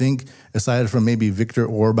 do you think, aside from maybe Viktor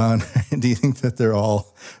Orban, do you think that they're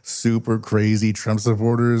all super crazy Trump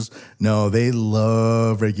supporters? No, they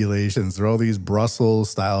love regulations. They're all these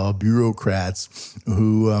Brussels-style bureaucrats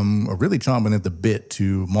who are really chomping at the bit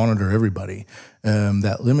to monitor everybody.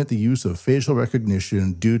 That limit the use of facial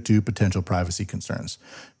recognition due to potential privacy concerns.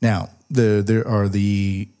 Now, there are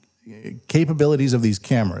the capabilities of these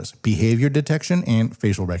cameras: behavior detection and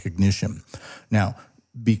facial recognition. Now,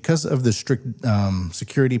 because of the strict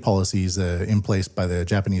security policies in place by the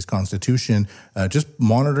Japanese Constitution, just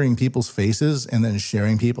monitoring people's faces and then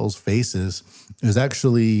sharing people's faces is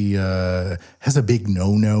actually has a big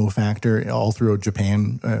no-no factor all throughout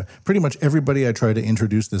Japan. Pretty much everybody I tried to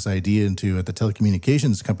introduce this idea into at the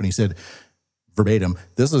telecommunications company said verbatim,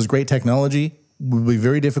 this is great technology, will be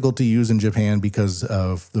very difficult to use in Japan because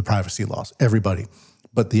of the privacy laws. Everybody.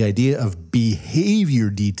 But the idea of behavior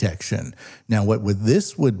detection. Now, what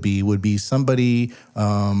this would be somebody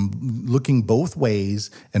looking both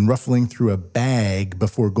ways and ruffling through a bag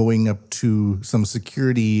before going up to some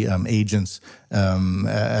security agents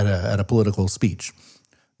at a political speech.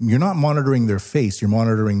 You're not monitoring their face, you're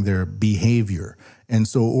monitoring their behavior. And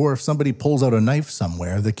so, or if somebody pulls out a knife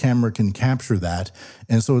somewhere, the camera can capture that.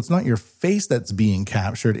 And so it's not your face that's being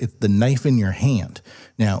captured, it's the knife in your hand.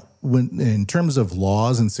 Now, in terms of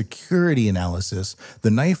laws and security analysis, the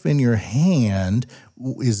knife in your hand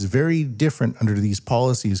is very different under these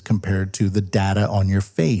policies compared to the data on your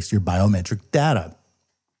face, your biometric data.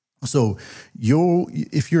 So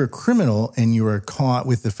if you're a criminal and you are caught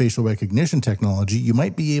with the facial recognition technology, you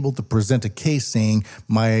might be able to present a case saying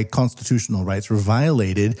my constitutional rights were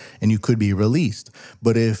violated and you could be released.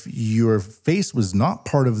 But if your face was not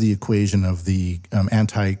part of the equation of the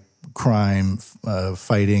anti-crime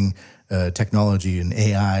fighting technology and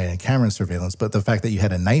AI and camera surveillance, but the fact that you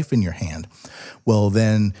had a knife in your hand, well,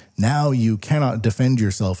 then now you cannot defend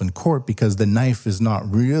yourself in court because the knife is not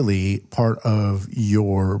really part of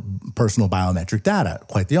your personal biometric data.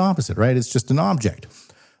 Quite the opposite, right? It's just an object.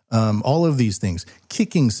 All of these things,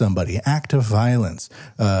 kicking somebody, act of violence,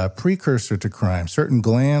 precursor to crime, certain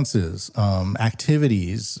glances,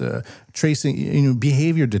 activities, tracing,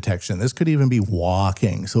 behavior detection. This could even be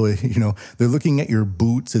walking. So, they're looking at your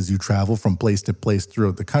boots as you travel from place to place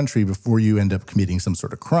throughout the country before you end up committing some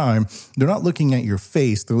sort of crime. They're not looking at your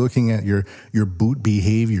face. They're looking at your boot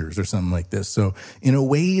behaviors or something like this. So in a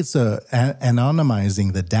way, it's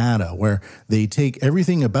anonymizing the data where they take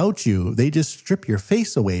everything about you. They just strip your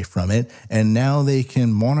face away from it. And now they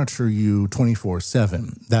can monitor you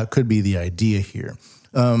 24/7. That could be the idea here.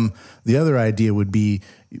 The other idea would be,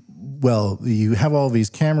 well, you have all these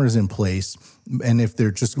cameras in place, and if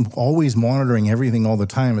they're just always monitoring everything all the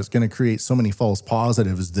time, it's going to create so many false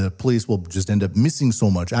positives. The police will just end up missing so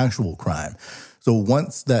much actual crime. So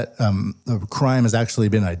once that crime has actually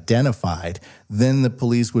been identified, then the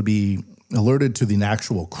police would be alerted to the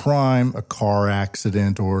actual crime, a car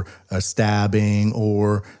accident or a stabbing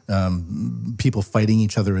or people fighting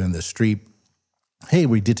each other in the street. Hey,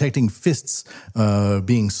 we're detecting fists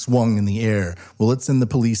being swung in the air. Well, let's send the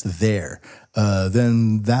police there.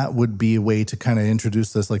 Then that would be a way to kind of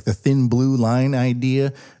introduce this, like the thin blue line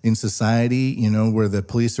idea in society, where the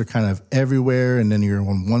police are kind of everywhere and then you're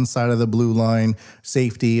on one side of the blue line,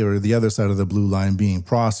 safety, or the other side of the blue line being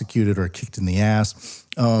prosecuted or kicked in the ass.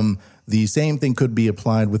 The same thing could be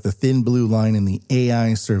applied with the thin blue line in the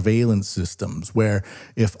AI surveillance systems, where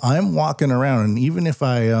if I'm walking around and even if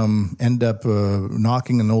I end up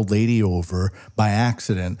knocking an old lady over by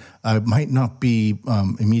accident, I might not be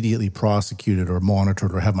immediately prosecuted or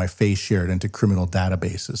monitored or have my face shared into criminal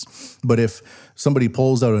databases. But if somebody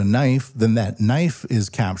pulls out a knife, then that knife is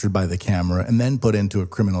captured by the camera and then put into a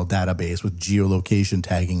criminal database with geolocation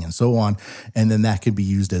tagging and so on, and then that could be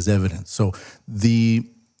used as evidence. So the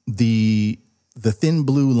thin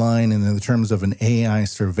blue line in the terms of an AI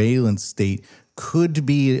surveillance state could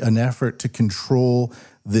be an effort to control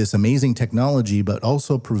this amazing technology, but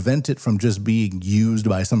also prevent it from just being used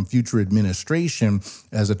by some future administration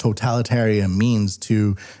as a totalitarian means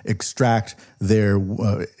to exact their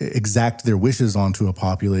wishes onto a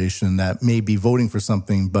population that may be voting for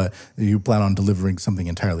something, but you plan on delivering something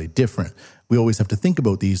entirely different. We always have to think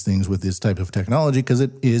about these things with this type of technology because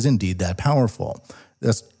it is indeed that powerful.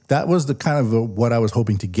 That was the kind of what I was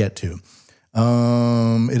hoping to get to.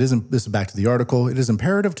 This is back to the article. It is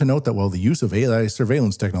imperative to note that while the use of AI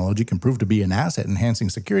surveillance technology can prove to be an asset enhancing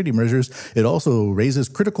security measures, it also raises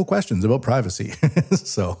critical questions about privacy.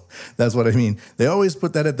 So that's what I mean. They always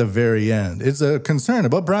put that at the very end. It's a concern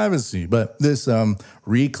about privacy, but this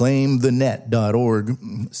reclaimthenet.org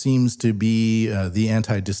seems to be the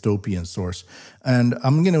anti-dystopian source. And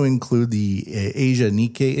I'm going to include the Asia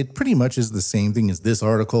Nikkei. It pretty much is the same thing as this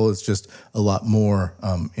article. It's just a lot more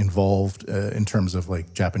involved in terms of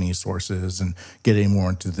like Japanese sources and getting more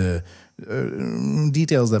into the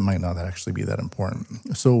details that might not actually be that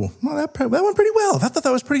important. So that went pretty well. I thought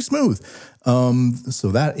that was pretty smooth.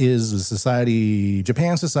 So that is the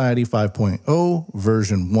Japan Society 5.0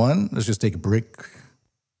 version 1. Let's just take a break.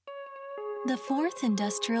 The fourth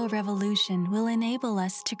industrial revolution will enable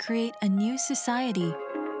us to create a new society.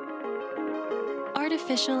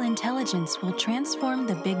 Artificial intelligence will transform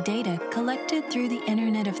the big data collected through the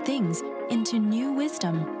Internet of Things into new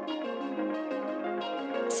wisdom.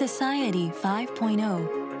 Society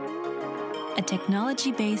 5.0, a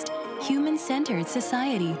technology-based, human-centered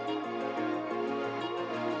society.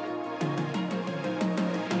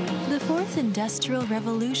 The fourth industrial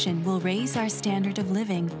revolution will raise our standard of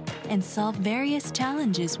living and solve various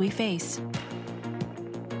challenges we face.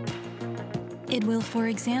 It will, for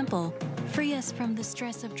example, free us from the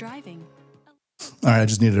stress of driving. All right, I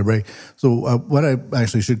just needed a break. So what I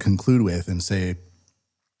actually should conclude with and say,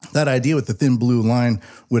 that idea with the thin blue line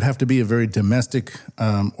would have to be a very domestic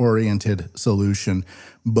oriented solution.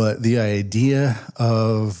 But the idea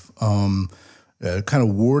of kind of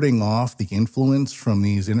warding off the influence from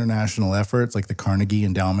these international efforts like the Carnegie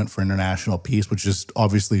Endowment for International Peace, which is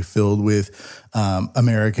obviously filled with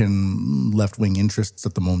American left-wing interests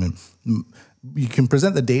at the moment, you can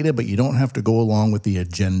present the data, but you don't have to go along with the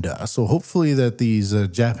agenda. So hopefully that these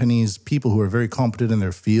Japanese people who are very competent in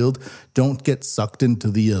their field don't get sucked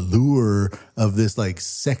into the allure of this like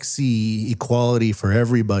sexy equality for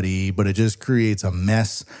everybody, but it just creates a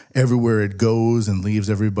mess everywhere it goes and leaves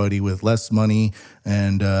everybody with less money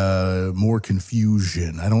and more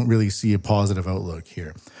confusion. I don't really see a positive outlook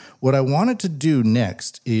here. What I wanted to do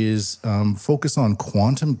next is focus on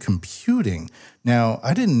quantum computing. Now,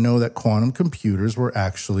 I didn't know that quantum computers were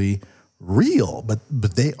actually real, but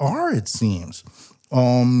they are, it seems.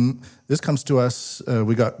 This comes to us,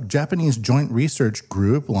 we got Japanese Joint Research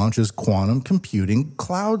Group launches quantum computing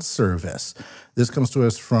cloud service. This comes to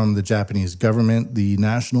us from the Japanese government, the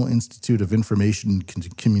National Institute of Information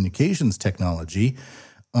Communications Technology.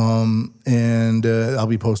 And I'll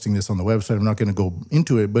be posting this on the website. I'm not going to go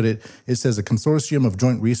into it, but it says a consortium of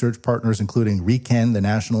joint research partners, including RIKEN, the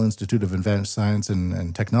National Institute of Advanced Science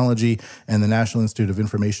and Technology, and the National Institute of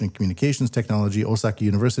Information and Communications Technology, Osaka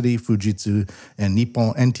University, Fujitsu, and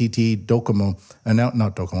Nippon NTT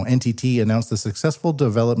NTT announced the successful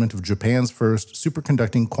development of Japan's first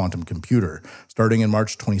superconducting quantum computer, starting in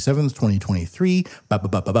March 27th, 2023.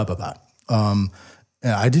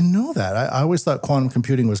 I didn't know that. I always thought quantum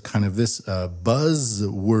computing was kind of this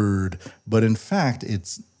buzzword, but in fact,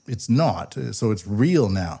 it's not. So it's real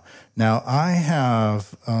now. Now, I have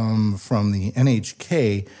from the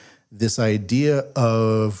NHK this idea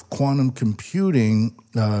of quantum computing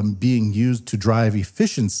being used to drive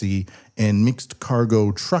efficiency in mixed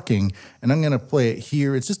cargo trucking, and I'm going to play it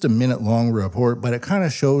here. It's just a minute-long report, but it kind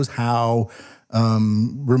of shows how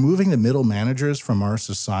removing the middle managers from our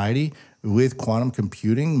society with quantum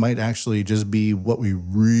computing might actually just be what we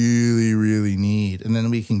really, really need. And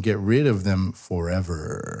then we can get rid of them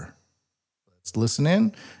forever. Let's listen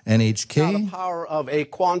in. NHK. Now, the power of a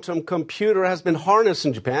quantum computer has been harnessed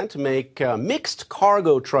in Japan to make mixed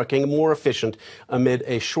cargo trucking more efficient amid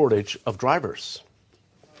a shortage of drivers.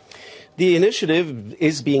 The initiative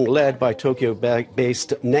is being led by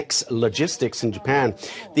Tokyo-based Nex Logistics in Japan.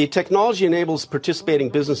 The technology enables participating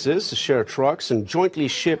businesses to share trucks and jointly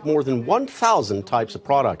ship more than 1,000 types of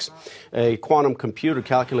products. A quantum computer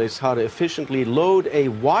calculates how to efficiently load a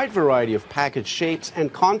wide variety of package shapes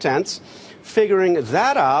and contents. Figuring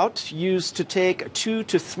that out used to take 2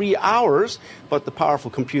 to 3 hours, but the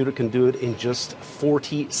powerful computer can do it in just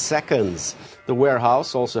 40 seconds. The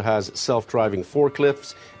warehouse also has self-driving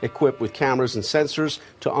forklifts equipped with cameras and sensors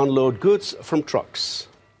to unload goods from trucks.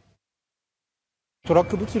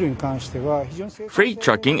 Freight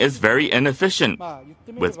trucking is very inefficient,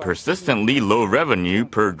 with persistently low revenue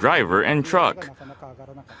per driver and truck.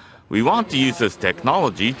 We want to use this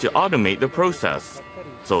technology to automate the process,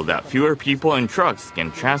 so that fewer people and trucks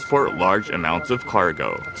can transport large amounts of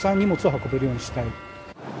cargo.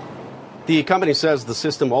 The company says the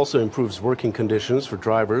system also improves working conditions for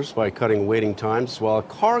drivers by cutting waiting times while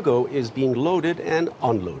cargo is being loaded and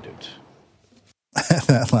unloaded.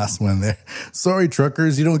 That last one there. Sorry,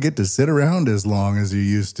 truckers, you don't get to sit around as long as you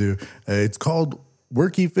used to. It's called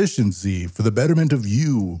work efficiency for the betterment of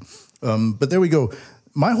you. But there we go.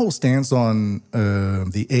 My whole stance on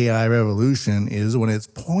the AI revolution is when it's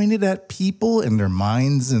pointed at people and their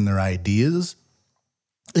minds and their ideas,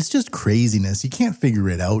 it's just craziness. You can't figure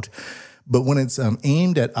it out. But when it's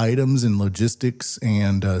aimed at items and logistics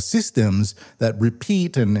and systems that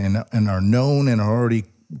repeat and are known and are already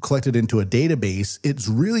collected into a database, it's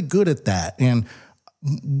really good at that. And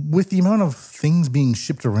with the amount of things being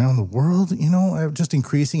shipped around the world, just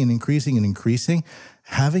increasing and increasing and increasing,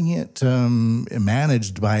 having it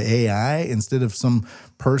managed by AI instead of some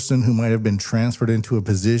person who might have been transferred into a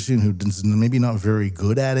position who's maybe not very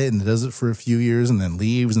good at it and does it for a few years and then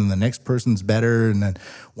leaves and the next person's better. And then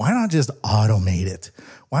why not just automate it?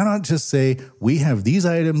 Why not just say, we have these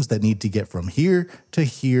items that need to get from here to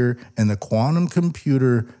here, and the quantum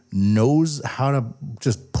computer knows how to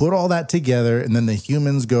just put all that together, and then the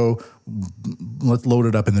humans go, let's load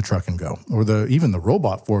it up in the truck and go. Or even the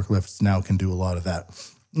robot forklifts now can do a lot of that.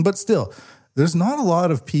 But still, there's not a lot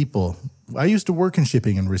of people. I used to work in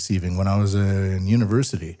shipping and receiving when I was in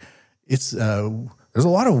university. There's a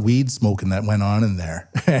lot of weed smoking that went on in there.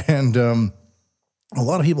 And a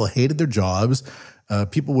lot of people hated their jobs.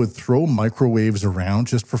 People would throw microwaves around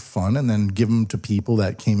just for fun and then give them to people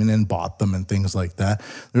that came in and bought them and things like that.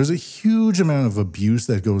 There's a huge amount of abuse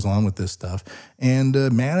that goes on with this stuff. And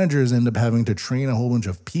managers end up having to train a whole bunch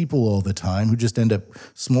of people all the time who just end up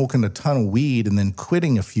smoking a ton of weed and then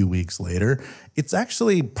quitting a few weeks later. It's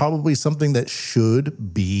actually probably something that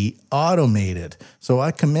should be automated. So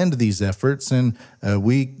I commend these efforts, and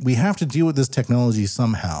we have to deal with this technology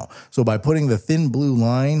somehow. So by putting the thin blue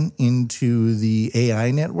line into the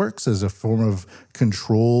AI networks as a form of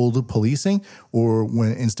controlled policing, or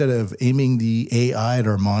when instead of aiming the AI at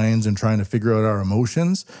our minds and trying to figure out our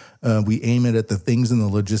emotions, we aim it at the things and the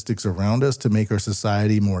logistics around us to make our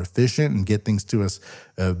society more efficient and get things to us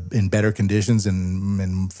in better conditions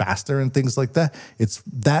and faster and things like that.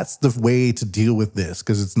 That's the way to deal with this,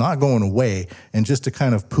 because it's not going away, and just to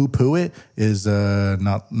kind of poo-poo it is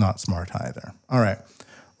not smart either. All right,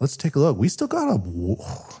 let's take a look. We still got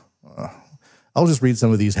I'll just read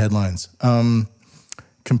some of these headlines.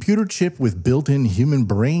 Computer chip with built-in human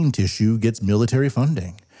brain tissue gets military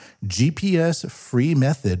funding. GPS-free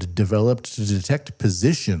method developed to detect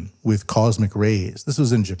position with cosmic rays. This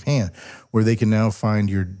was in Japan, where they can now find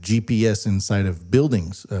your GPS inside of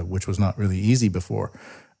buildings, which was not really easy before.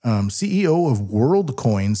 CEO of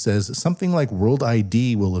WorldCoin says something like World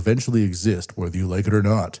ID will eventually exist, whether you like it or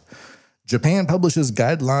not. Japan publishes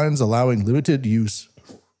guidelines allowing limited use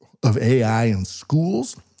of AI in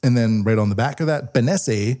schools. And then right on the back of that,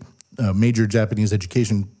 Benesse, a major Japanese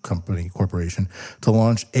education corporation, to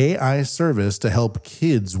launch AI service to help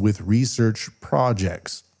kids with research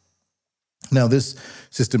projects. Now, this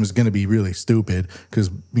system is going to be really stupid because,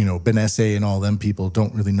 Benesse and all them people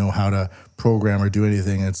don't really know how to program or do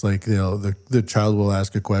anything. It's like, the child will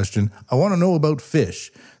ask a question. I want to know about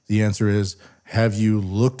fish. The answer is, have you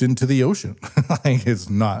looked into the ocean? Like, it's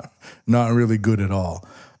not really good at all.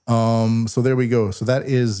 So there we go. So that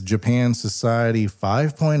is Japan Society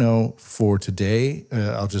 5.0 for today.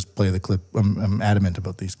 I'll just play the clip. I'm adamant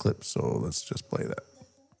about these clips, so let's just play that.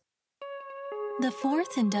 The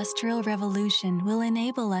fourth industrial revolution will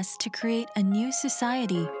enable us to create a new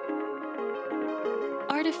society.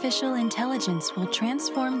 Artificial intelligence will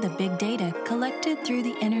transform the big data collected through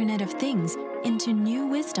the Internet of Things into new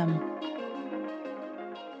wisdom.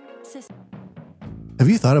 Have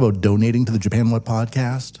you thought about donating to the Japan What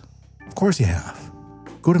podcast? Of course you have.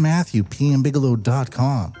 Go to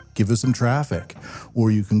MatthewPMBigelow.com. Give us some traffic. Or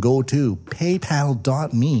you can go to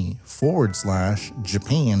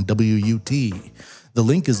paypal.me/JapanWUT. The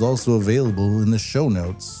link is also available in the show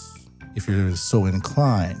notes if you're so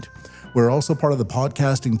inclined. We're also part of the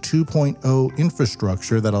Podcasting 2.0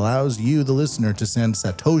 infrastructure that allows you, the listener, to send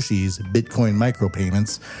Satoshis, Bitcoin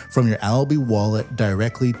micropayments, from your Alby wallet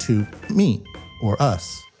directly to me or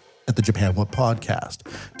us at the Japan What podcast.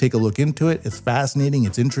 Take a look into it. It's fascinating,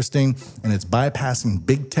 it's interesting, and it's bypassing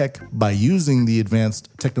big tech by using the advanced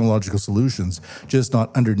technological solutions, just not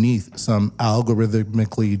underneath some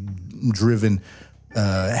algorithmically driven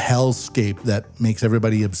hellscape that makes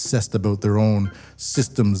everybody obsessed about their own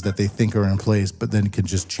systems that they think are in place, but then can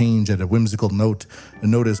just change at a whimsical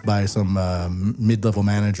notice by some mid-level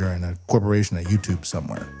manager in a corporation at YouTube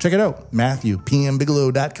somewhere. Check it out.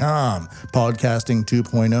 MatthewPMBigelow.com. Podcasting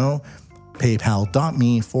 2.0.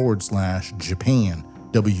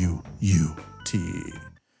 PayPal.me/JapanWUT.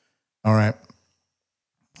 All right.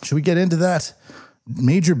 Should we get into that?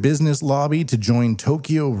 Major business lobby to join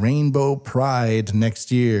Tokyo Rainbow Pride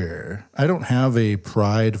next year. I don't have a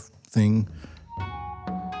pride thing.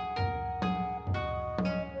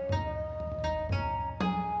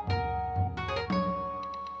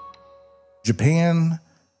 Japan,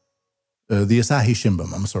 the Asahi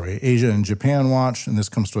Shimbun, Asia and Japan Watch, and this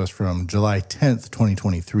comes to us from July 10th,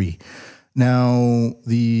 2023. Now,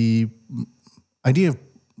 the idea of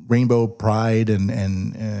rainbow pride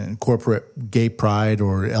and corporate gay pride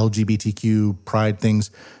or LGBTQ pride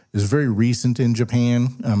things is very recent in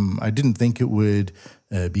Japan. I didn't think it would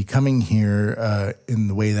be coming here in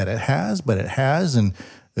the way that it has, but it has. And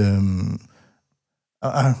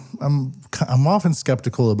I'm often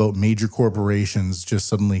skeptical about major corporations just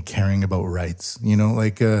suddenly caring about rights.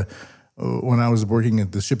 When I was working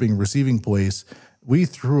at the shipping and receiving place, we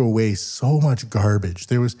threw away so much garbage.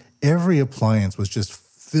 Every appliance was just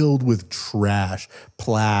filled with trash,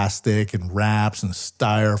 plastic and wraps and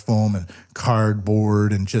styrofoam and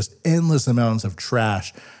cardboard and just endless amounts of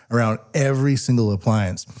trash around every single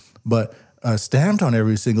appliance. But stamped on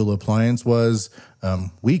every single appliance was,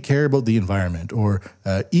 we care about the environment, or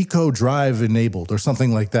eco drive enabled, or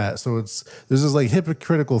something like that. So there's this like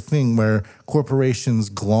hypocritical thing where corporations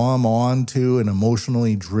glom onto an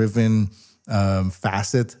emotionally driven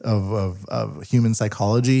facet of human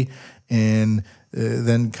psychology, and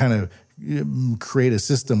then kind of create a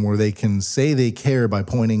system where they can say they care by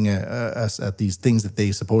pointing at these things that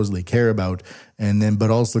they supposedly care about, and then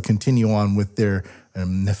but also continue on with their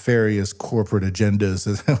nefarious corporate agendas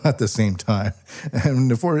at the same time.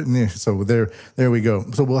 And so there we go.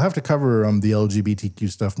 So we'll have to cover the LGBTQ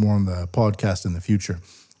stuff more on the podcast in the future.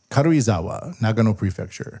 Karuizawa, Nagano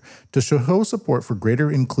Prefecture. To show support for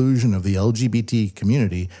greater inclusion of the LGBT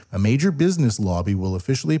community, a major business lobby will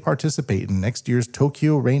officially participate in next year's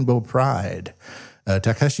Tokyo Rainbow Pride.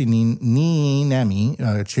 Takashi Niinami,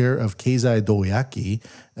 chair of Keizai Doyaki,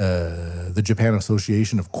 the Japan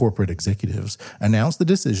Association of Corporate Executives, announced the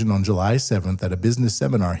decision on July 7th at a business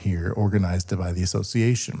seminar here organized by the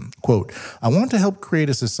association. Quote, "I want to help create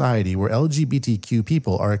a society where LGBTQ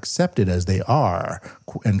people are accepted as they are,"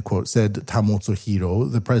 end quote, said Tamotsuhiro,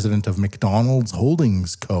 the president of McDonald's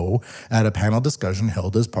Holdings Co., at a panel discussion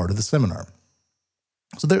held as part of the seminar.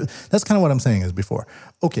 So that's kind of what I'm saying as before.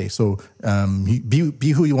 Okay, so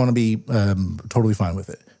be who you want to be, totally fine with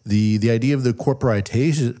it. The idea of the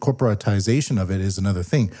corporatization of it is another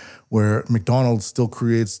thing, where McDonald's still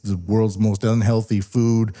creates the world's most unhealthy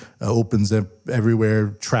food, opens up everywhere,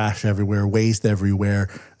 trash everywhere, waste everywhere,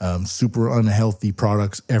 super unhealthy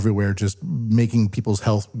products everywhere, just making people's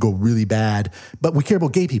health go really bad. But we care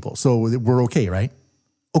about gay people, so we're okay, right?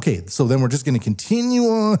 Okay, so then we're just going to continue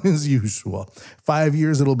on as usual. 5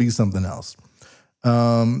 years, it'll be something else.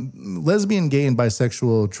 Lesbian, gay, and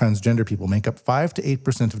bisexual transgender people make up 5 to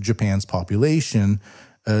 8% of Japan's population,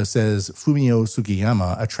 says Fumio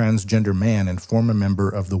Sugiyama, a transgender man and former member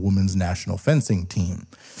of the women's national fencing team.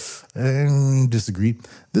 Disagree.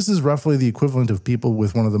 This is roughly the equivalent of people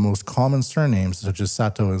with one of the most common surnames, such as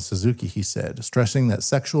Sato and Suzuki, he said, stressing that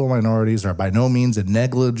sexual minorities are by no means a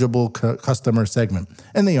negligible customer segment.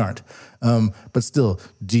 And they aren't. But still,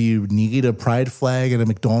 do you need a pride flag at a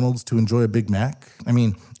McDonald's to enjoy a Big Mac? I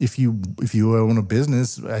mean, if you own a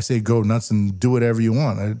business, I say go nuts and do whatever you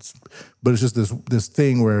want. But it's just this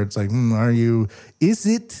thing where it's like, is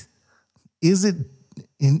it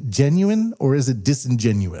genuine or is it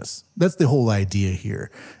disingenuous? That's the whole idea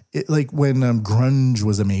here. Like when grunge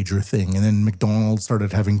was a major thing, and then McDonald's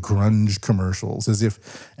started having grunge commercials as if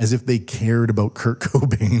they cared about Kurt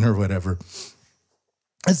Cobain or whatever.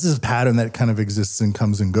 It's this pattern that kind of exists and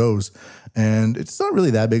comes and goes, and it's not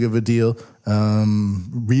really that big of a deal.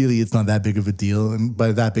 Really, it's not that big of a deal, and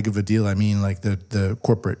by that big of a deal, I mean like the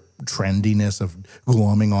corporate trendiness of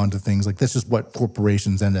glomming onto things. Like that's just what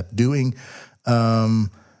corporations end up doing.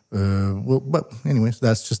 But anyways,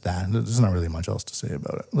 that's just that. There's not really much else to say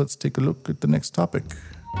about it. Let's take a look at the next topic.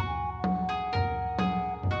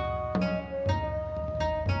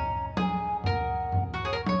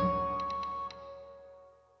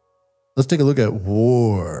 Let's take a look at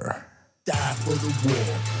war. Die for the war.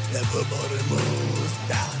 Everybody moves.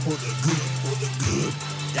 Die for the good.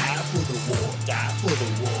 Die for the war. Die for the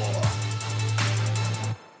war.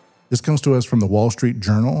 This comes to us from the Wall Street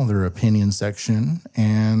Journal, their opinion section.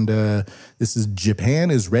 And this is,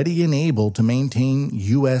 Japan is ready and able to maintain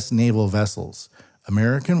U.S. naval vessels.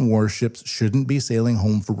 American warships shouldn't be sailing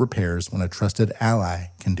home for repairs when a trusted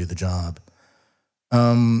ally can do the job.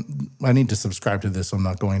 I need to subscribe to this, so I'm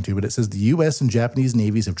not going to, but it says the U.S. and Japanese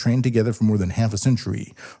navies have trained together for more than half a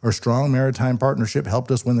century. Our strong maritime partnership helped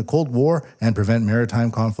us win the Cold War and prevent maritime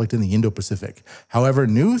conflict in the Indo-Pacific. However,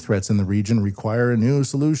 new threats in the region require new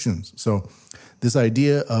solutions. So this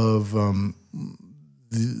idea of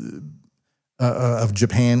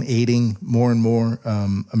Japan aiding more and more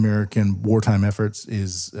American wartime efforts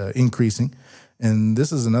is increasing. And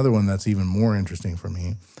this is another one that's even more interesting for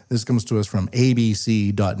me. This comes to us from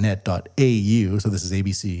abc.net.au. So this is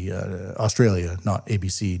ABC Australia, not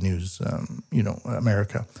ABC News,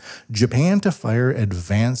 America. Japan to fire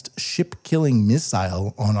advanced ship-killing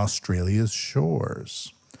missile on Australia's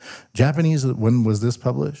shores. Japanese, when was this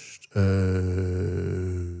published? July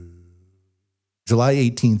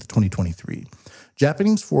 18th, 2023.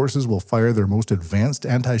 Japanese forces will fire their most advanced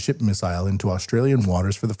anti-ship missile into Australian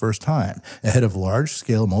waters for the first time, ahead of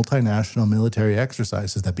large-scale multinational military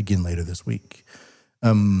exercises that begin later this week.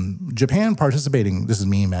 Japan participating, this is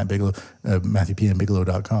me, Matt Bigelow,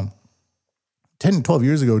 MatthewPMBigelow.com. 10, 12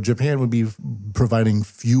 years ago, Japan would be providing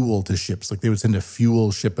fuel to ships. Like they would send a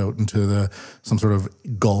fuel ship out into some sort of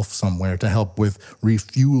gulf somewhere to help with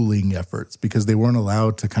refueling efforts because they weren't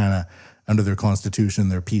allowed to kind of, under their constitution,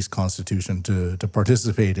 their peace constitution, to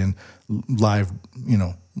participate in live,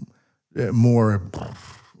 more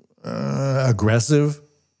aggressive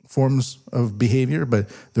forms of behavior, but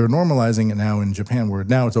they're normalizing it now in Japan, where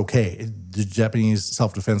now it's okay. The Japanese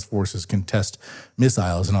self-defense forces can test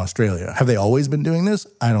missiles in Australia. Have they always been doing this?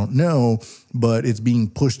 I don't know, but it's being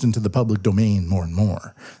pushed into the public domain more and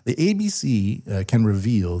more. The ABC can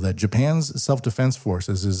reveal that Japan's self-defense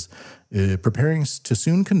forces is preparing to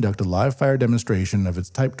soon conduct a live-fire demonstration of its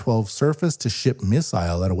Type 12 surface-to-ship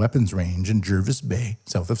missile at a weapons range in Jervis Bay,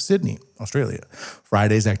 south of Sydney, Australia.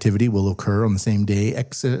 Friday's activity will occur on the same day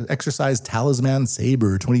Exercise Talisman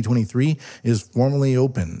Sabre 2023 is formally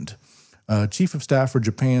opened. Chief of Staff for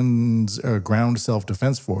Japan's Ground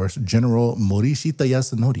Self-Defense Force, General Morishita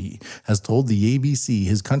Yasunori, has told the ABC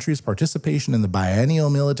his country's participation in the biennial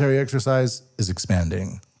military exercise is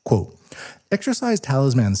expanding. Quote, Exercise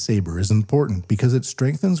Talisman Sabre is important because it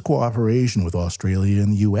strengthens cooperation with Australia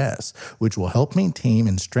and the U.S., which will help maintain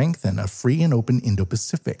and strengthen a free and open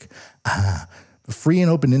Indo-Pacific. The free and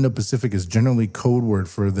open Indo-Pacific is generally code word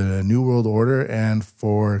for the New World Order and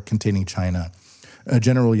for containing China.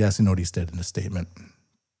 General Yasunori said in a statement.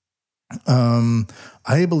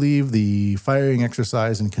 I believe the firing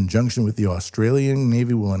exercise in conjunction with the Australian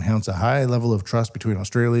Navy will enhance a high level of trust between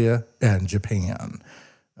Australia and Japan.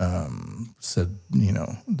 Said,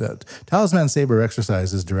 that Talisman Sabre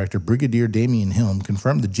Exercises Director Brigadier Damien Hilm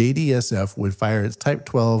confirmed the JDSF would fire its Type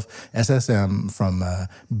 12 SSM from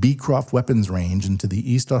Beecroft Weapons Range into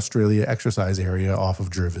the East Australia exercise area off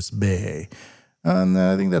of Jervis Bay. And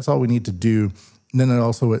I think that's all we need to do. And then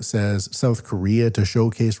it says South Korea to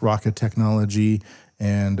showcase rocket technology,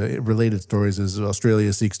 and related stories as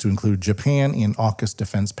Australia seeks to include Japan in AUKUS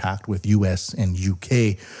defense pact with US and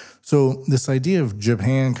UK. So this idea of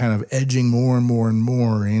Japan kind of edging more and more and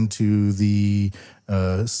more into the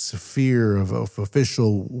sphere of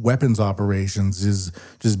official weapons operations is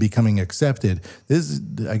just becoming accepted.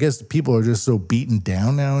 I guess people are just so beaten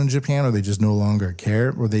down now in Japan, or they just no longer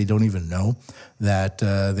care, or they don't even know that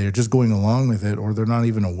they're just going along with it, or they're not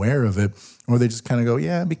even aware of it, or they just kind of go,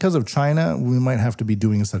 yeah, because of China, we might have to be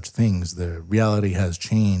doing such things. The reality has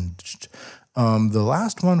changed. The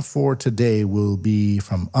last one for today will be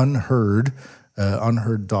from Unheard,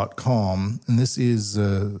 unheard.com, and this is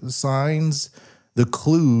signs the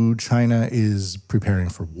clue China is preparing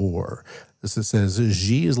for war. This says,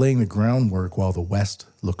 Xi is laying the groundwork while the West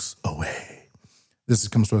looks away. This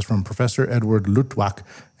comes to us from Professor Edward Luttwak,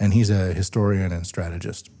 and he's a historian and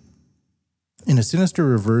strategist. In a sinister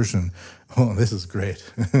reversion, this is great.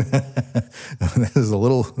 This is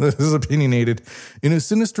opinionated. In a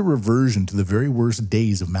sinister reversion to the very worst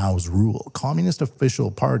days of Mao's rule, Communist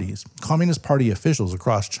Party officials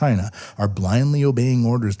across China are blindly obeying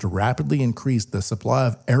orders to rapidly increase the supply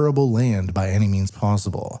of arable land by any means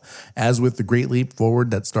possible. As with the Great Leap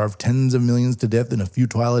Forward that starved tens of millions to death in a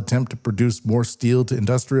futile attempt to produce more steel to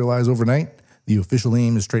industrialize overnight, the official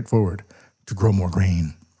aim is straightforward: to grow more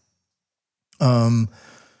grain. I'm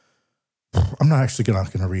not actually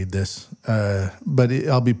not going to read this, but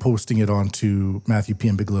I'll be posting it on to Matthew P.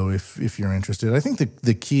 and Bigelow if you're interested. I think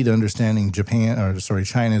the key to understanding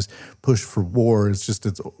China's push for war is just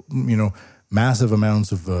its massive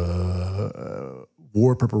amounts of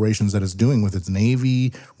war preparations that it's doing with its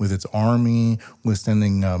navy, with its army, with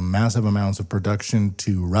sending massive amounts of production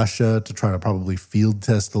to Russia to try to probably field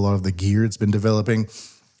test a lot of the gear it's been developing.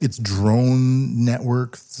 Its drone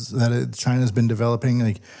networks that China's been developing,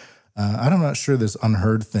 I'm not sure this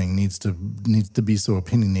Unheard thing needs to be so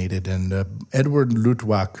opinionated. And Edward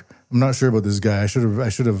Luttwak, I'm not sure about this guy. I should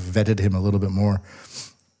have vetted him a little bit more.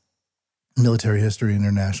 Military history,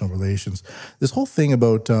 international relations. This whole thing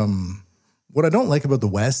about what I don't like about the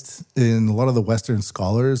West and a lot of the Western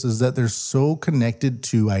scholars is that they're so connected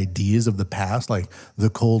to ideas of the past, like the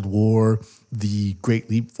Cold War, the Great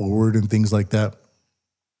Leap Forward, and things like that.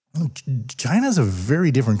 China's a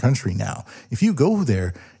very different country now. If you go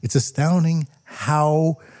there, it's astounding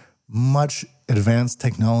how much advanced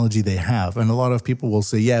technology they have. And a lot of people will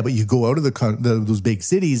say, yeah, but you go out of those big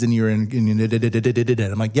cities and you're in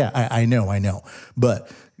I'm like, yeah, I know.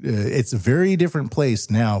 But it's a very different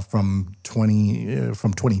place now from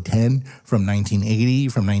 2010, from 1980,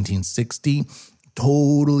 from 1960.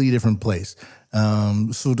 Totally different place.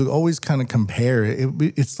 So to always kind of compare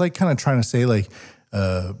it's like kind of trying to say like,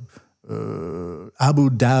 Abu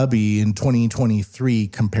Dhabi in 2023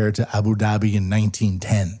 compared to Abu Dhabi in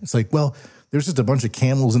 1910. It's like, well, there's just a bunch of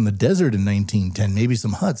camels in the desert in 1910, maybe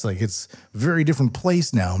some huts. Like, it's a very different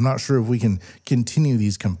place now. I'm not sure if we can continue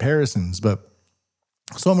these comparisons, but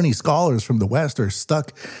so many scholars from the West are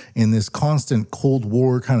stuck in this constant Cold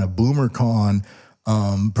War kind of boomer con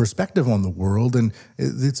perspective on the world, and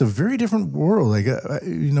it's a very different world. Like,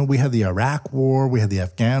 we had the Iraq War, we had the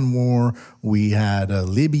Afghan War, we had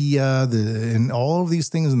Libya, and all of these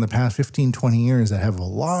things in the past 15, 20 years that have a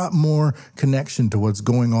lot more connection to what's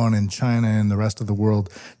going on in China and the rest of the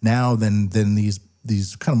world now than these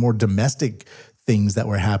kind of more domestic things that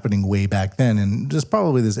were happening way back then. And just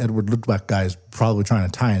probably this Edward Luttwak guy is probably trying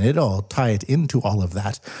to tie it into all of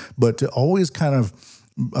that, but to always kind of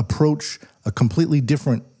approach a completely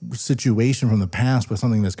different situation from the past with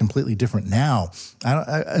something that's completely different now.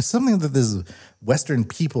 It's something that these Western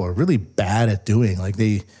people are really bad at doing. Like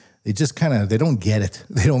they just they don't get it.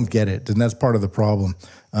 They don't get it. And that's part of the problem.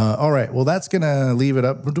 All right. Well, that's going to leave it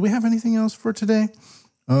up. Do we have anything else for today?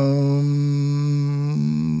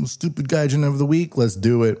 Stupid Gaijin of the week. Let's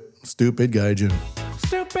do it. Stupid Gaijin.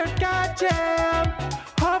 Stupid Gaijin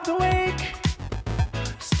of the week.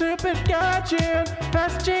 Stupid Gaijin,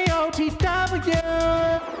 SGOTW.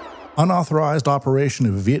 Unauthorized operation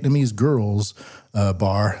of Vietnamese girls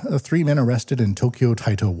bar. 3 men arrested in Tokyo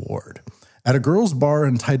Taito Ward. At a girls' bar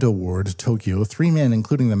in Taito Ward, Tokyo, 3 men,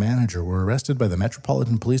 including the manager, were arrested by the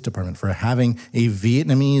Metropolitan Police Department for having a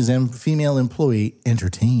Vietnamese female employee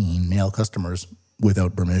entertain male customers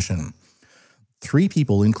without permission. 3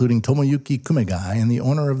 people, including Tomoyuki Kumegai and the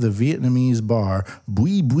owner of the Vietnamese bar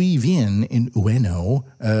Bui Bui Vien in Ueno,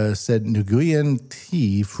 said Nguyen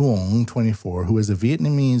Thi Phuong, 24, who is a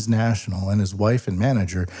Vietnamese national, and his wife and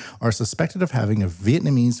manager are suspected of having a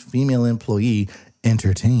Vietnamese female employee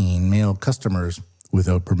entertain male customers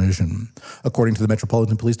without permission. According to the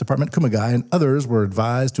Metropolitan Police Department, Kumegai and others were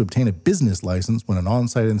advised to obtain a business license when an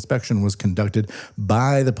on-site inspection was conducted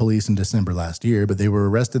by the police in December last year, but they were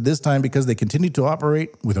arrested this time because they continued to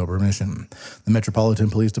operate without permission. The Metropolitan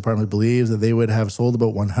Police Department believes that they would have sold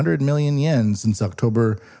about 100 million yen since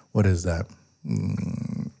October. What is that?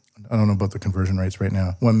 I don't know about the conversion rates right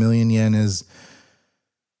now. 1 million yen is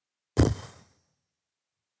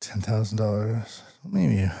 $10,000,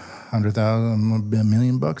 maybe 100,000, $1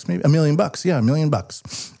 million, maybe $1 million. Yeah, $1 million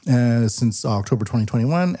since October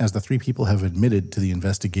 2021, as the 3 people have admitted to the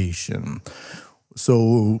investigation.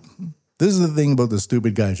 So this is the thing about the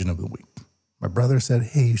Stupid Gaijin of the week. My brother said,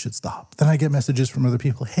 "Hey, you should stop." Then I get messages from other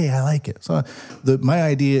people, "Hey, I like it." So my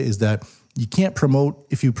idea is that you can't promote,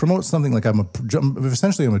 if you promote something like I'm a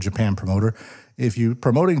Japan promoter. If you're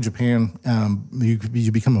promoting Japan,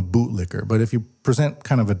 you become a bootlicker. But if you present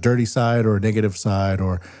kind of a dirty side or a negative side,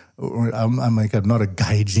 or I'm not a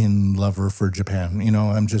gaijin lover for Japan.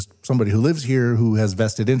 I'm just somebody who lives here, who has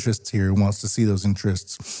vested interests here, who wants to see those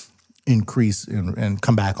interests increase and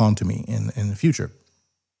come back onto me in the future.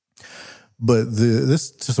 But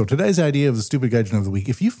so today's idea of the Stupid Gaijin of the week,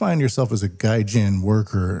 if you find yourself as a gaijin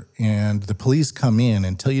worker and the police come in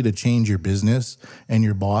and tell you to change your business and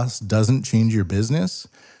your boss doesn't change your business,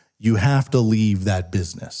 you have to leave that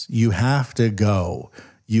business. You have to go.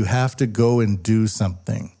 You have to go and do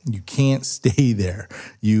something. You can't stay there.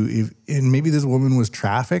 And maybe this woman was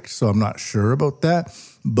trafficked, so I'm not sure about that.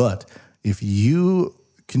 But if you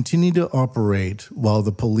continue to operate while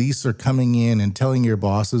the police are coming in and telling your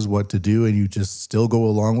bosses what to do, and you just still go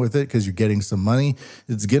along with it because you're getting some money,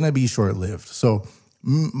 it's going to be short-lived. So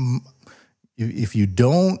if you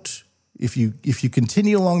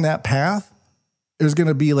continue along that path, there's going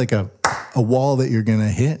to be like a wall that you're going to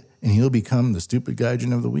hit, and you'll become the Stupid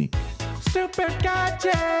Gaijin of the week. Stupid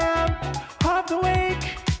Gaijin of the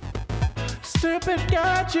week. Stupid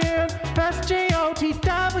Gaijin,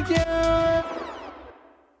 SGOTW.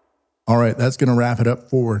 All right, that's going to wrap it up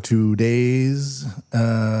for today's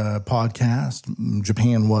podcast,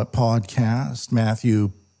 Japan What Podcast,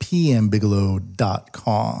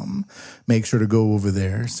 MatthewPMBigelow.com. Make sure to go over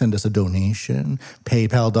there, send us a donation,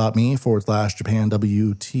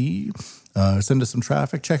 paypal.me/JapanWT. Send us some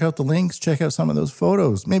traffic, check out the links, check out some of those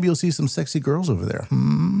photos. Maybe you'll see some sexy girls over there.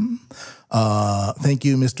 Thank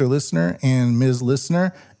you, Mr. Listener and Ms.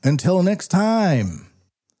 Listener. Until next time.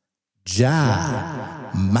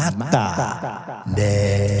 Mata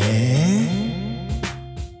ne.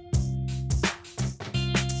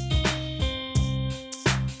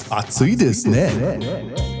 Atsui desu ne.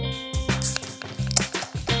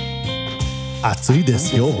 Atsui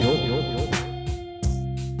desu yo.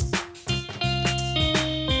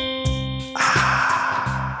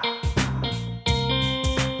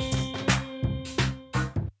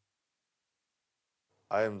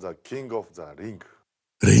 I am the king of the ring.